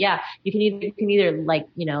 He's like, yeah, you can either like,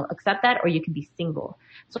 accept that, or you can be single.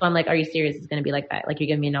 So I'm like, are you serious? It's going to be like that. Like, you're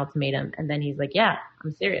giving me an ultimatum. And then he's like, yeah,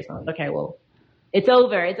 I'm serious. I'm like, okay, well, it's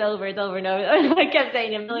over. It's over. It's over. No, I kept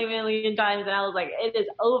saying it a million times. And I was like, it is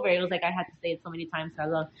over. It was like, I had to say it so many times. So I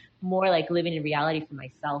was more like living in reality for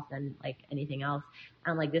myself than like anything else.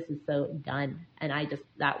 I'm like, this is so done. And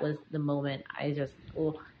that was the moment.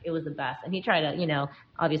 It was the best. And he tried to,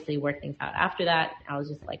 obviously work things out. After that, I was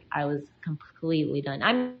just like, I was completely done.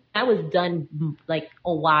 I was done like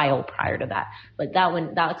a while prior to that. But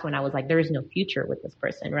that's when I was like, there is no future with this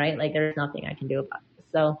person, right? Like, there's nothing I can do about this.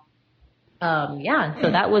 So, so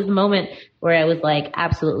that was the moment where I was like,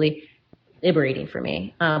 absolutely liberating for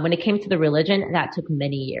me. When it came to the religion, that took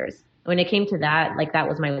many years. When it came to that, like, that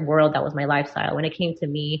was my world, that was my lifestyle. When it came to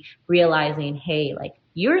me realizing, hey, like,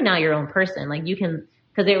 you're now your own person. Like, you can,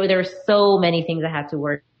 because there were so many things I had to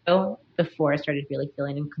work through before I started really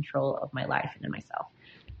feeling in control of my life and in myself.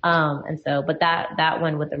 But that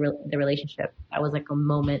one with the relationship, that was like a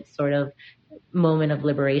moment of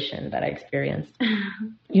liberation that I experienced.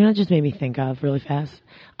 It just made me think of really fast.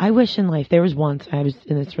 I wish in life, there was once I was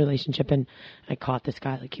in this relationship and I caught this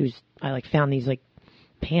guy, like, I found these like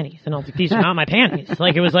panties, and I was like, these are not my panties.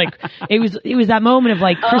 Like, it was that moment of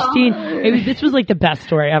like, Christine, this was like the best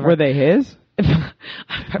story ever. Were they his?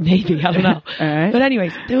 Maybe, I don't know. Right. But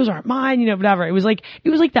anyways, those aren't mine, whatever. It was like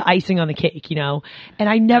the icing on the cake, and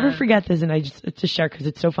I never forget this, and I just share because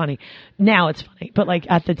it's so funny. Now it's funny, but like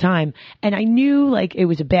at the time, and I knew like it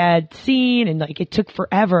was a bad scene and like it took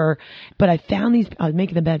forever, but I was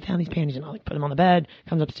making the bed, found these panties, and I like put them on the bed,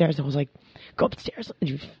 comes upstairs, and I was like, go upstairs,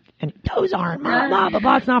 and those aren't mine, blah, blah,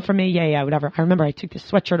 blah, it's not for me, yeah, whatever. I remember I took this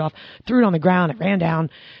sweatshirt off, threw it on the ground, I ran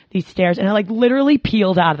down these stairs, and I like literally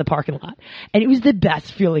peeled out of the parking lot. And it was the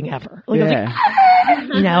best feeling ever. Like, yeah. I was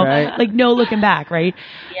like, right. Like no looking back, right?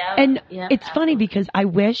 Yeah. And it's funny because I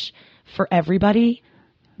wish for everybody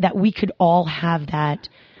that we could all have that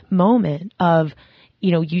moment of,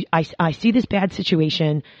 you know, I see this bad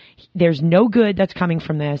situation. There's no good that's coming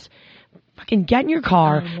from this. Fucking get in your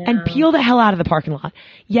car and peel the hell out of the parking lot.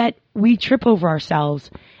 Yet we trip over ourselves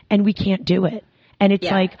and we can't do it. And it's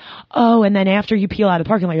like, oh, and then after you peel out of the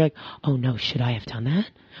parking lot, you're like, oh no, should I have done that?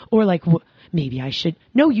 Or like, maybe I should.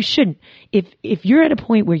 No, you shouldn't. If you're at a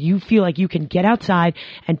point where you feel like you can get outside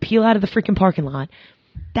and peel out of the freaking parking lot,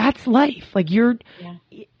 that's life. Like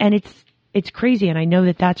and it's crazy. And I know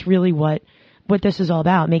that that's really what this is all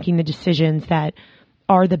about, making the decisions that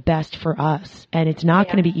are the best for us. And it's not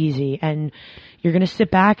going to be easy. And you're going to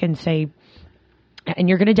sit back and say, and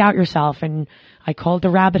you're going to doubt yourself. And I call it the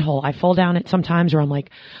rabbit hole. I fall down it sometimes where I'm like,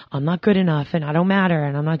 I'm not good enough and I don't matter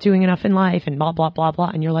and I'm not doing enough in life and blah, blah, blah, blah.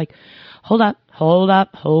 And you're like, hold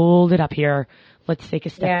it up here. Let's take a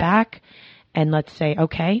step back and let's say,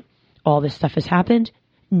 okay, all this stuff has happened.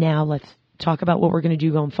 Now let's talk about what we're going to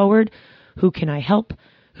do going forward. Who can I help?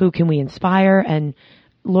 Who can we inspire? And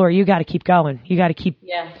Laura, you got to keep going. You got to keep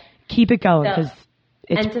it going because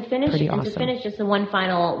it's pretty awesome. To finish, just one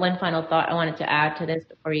final thought I wanted to add to this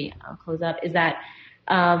before we close up is that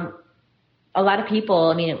a lot of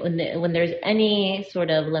people, I mean, when there's any sort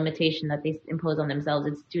of limitation that they impose on themselves,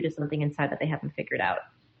 it's due to something inside that they haven't figured out,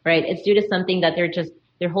 right? It's due to something that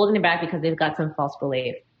they're holding it back because they've got some false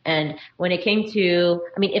belief. And when it came to,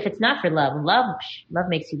 I mean, if it's not for love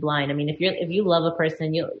makes you blind. I mean, if you love a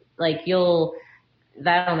person,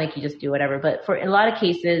 that'll make you just do whatever. But for a lot of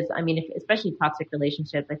cases, I mean, especially toxic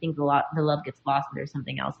relationships, I think the love gets lost and there's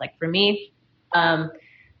something else. Like for me with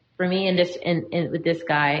this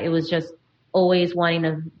guy, it was just always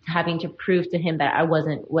having to prove to him that I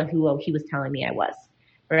wasn't who he was telling me I was.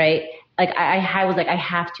 Right? Like I was like, I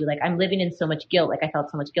have to, like, I'm living in so much guilt. Like I felt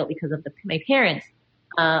so much guilt because of my parents,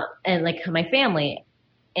 and like my family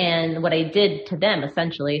and what I did to them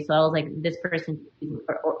essentially. So I was like, this person,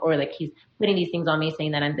 or like he's putting these things on me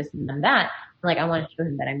saying that I'm this and I'm that. Like I want to show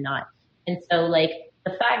him that I'm not. And so like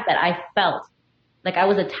the fact that I felt like I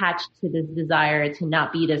was attached to this desire to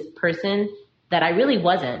not be this person that I really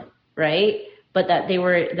wasn't, right? But that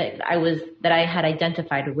I had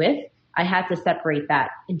identified with, I had to separate that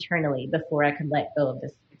internally before I could let go of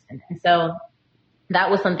this person. And so that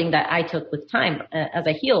was something that I took with time. As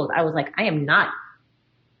I healed, I was like, I am not,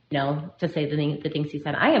 to say the things he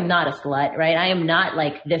said, I am not a slut, right? I am not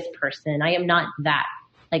like this person. I am not that.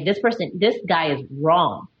 Like this guy is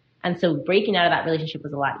wrong. And so breaking out of that relationship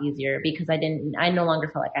was a lot easier because I no longer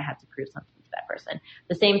felt like I had to prove something to that person.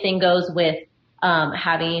 The same thing goes with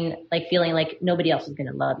feeling like nobody else is going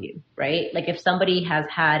to love you, right? Like if somebody has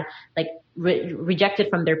had like rejected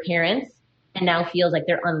from their parents and now feels like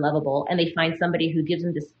they're unlovable and they find somebody who gives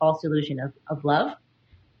them this false illusion of love.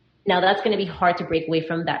 Now that's going to be hard to break away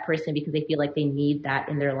from that person because they feel like they need that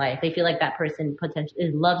in their life. They feel like that person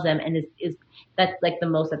potentially loves them and is that's like the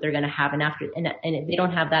most that they're going to have. And if they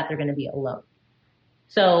don't have that, they're going to be alone.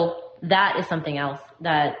 So that is something else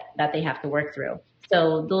that they have to work through.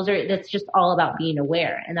 So that's just all about being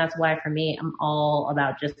aware. And that's why for me, I'm all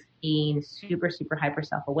about just being super, super hyper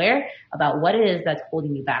self-aware about what it is that's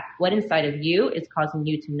holding you back. What inside of you is causing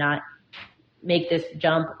you to not make this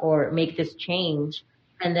jump or make this change.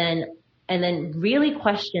 And then really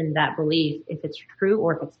question that belief if it's true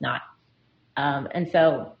or if it's not. And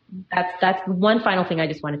so that's one final thing I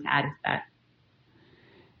just wanted to add to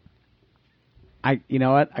that. You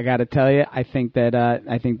know what? I got to tell you, I think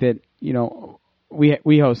that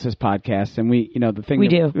we host this podcast and we do,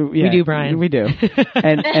 Brian. We do.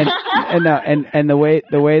 And the way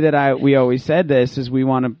that we always said this is we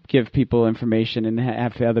want to give people information and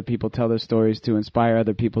have other people tell their stories to inspire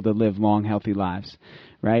other people to live long, healthy lives.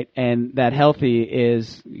 Right. And that healthy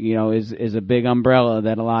is a big umbrella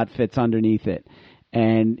that a lot fits underneath it.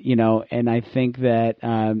 And, and I think that,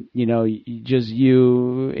 just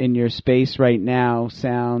you in your space right now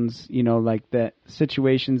sounds, like the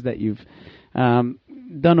situations that you've,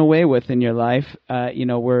 done away with in your life,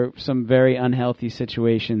 were some very unhealthy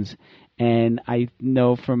situations. And I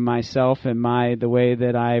know from myself and the way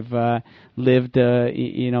that I've lived,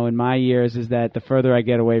 in my years is that the further I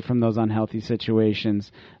get away from those unhealthy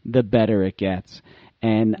situations, the better it gets.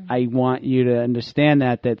 And I want you to understand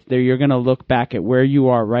that you're going to look back at where you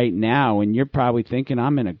are right now, and you're probably thinking,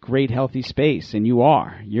 I'm in a great healthy space, and you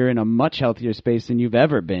are. You're in a much healthier space than you've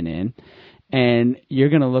ever been in. And you're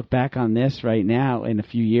going to look back on this right now in a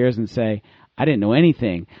few years and say, I didn't know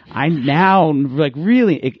anything. I now, like,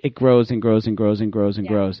 really, it grows and grows and grows and grows and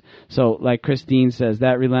grows. So, like Christine says,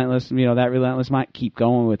 that relentless mind, keep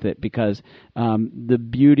going with it because the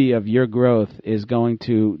beauty of your growth is going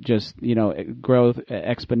to just, grow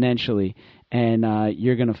exponentially. and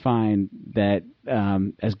you're going to find that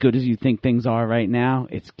as good as you think things are right now,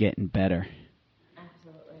 it's getting better.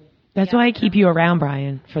 Absolutely. That's why I keep you around,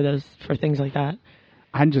 Brian, for things like that.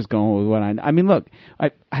 I'm just going with what I mean, look,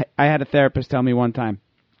 I had a therapist tell me one time,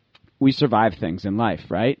 we survive things in life,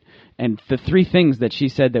 right? And the three things that she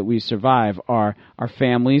said that we survive are our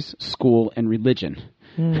families, school, and religion.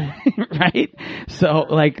 Right? So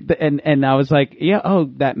like, and I was like, yeah,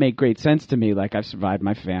 that made great sense to me. Like I've survived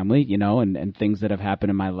my family, and things that have happened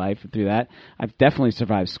in my life through that. I've definitely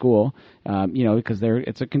survived school, because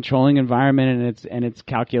it's a controlling environment and it's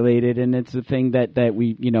calculated and it's a thing that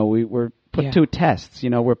we were put to tests,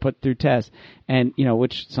 we're put through tests and,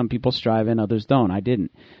 which some people strive and others don't. I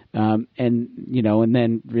didn't. And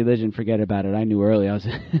then religion, forget about it. I knew early. I was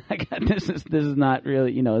like, this is not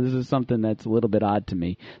really, this is something that's a little bit odd to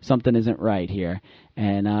me. Something isn't right here.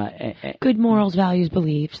 And, good morals, values,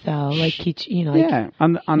 beliefs though. Like each,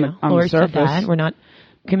 on the Lord surface. said that. We're not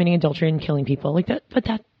committing adultery and killing people like that, but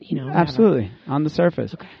that, whatever. Absolutely on the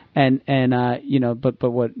surface. Okay. And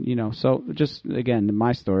but what, so just again,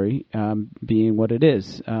 my story, being what it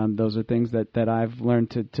is, those are things that I've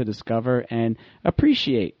learned to discover and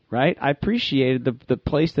appreciate, right? I appreciated the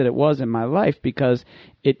place that it was in my life because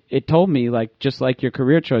it told me, like, just like your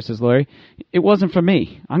career choices, Lori, it wasn't for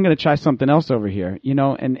me. I'm going to try something else over here,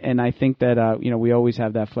 and I think that, we always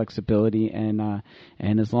have that flexibility and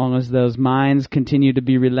as long as those minds continue to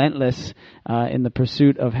be relentless, in the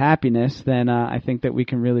pursuit of happiness, then, I think that we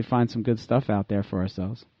can really find some good stuff out there for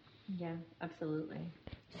ourselves. Yeah, absolutely.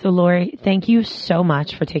 So, Lori, thank you so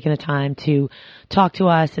much for taking the time to talk to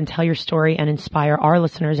us and tell your story and inspire our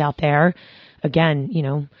listeners out there.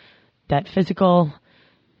 Again, that physical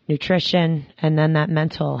nutrition and then that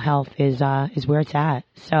mental health is where it's at.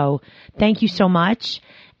 So thank you so much.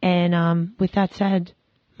 And with that said,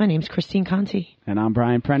 my name's Christine Conti. And I'm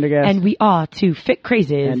Brian Prendergast. And we are two fit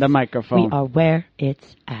crazies. And a microphone. We are where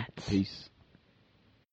it's at. Peace.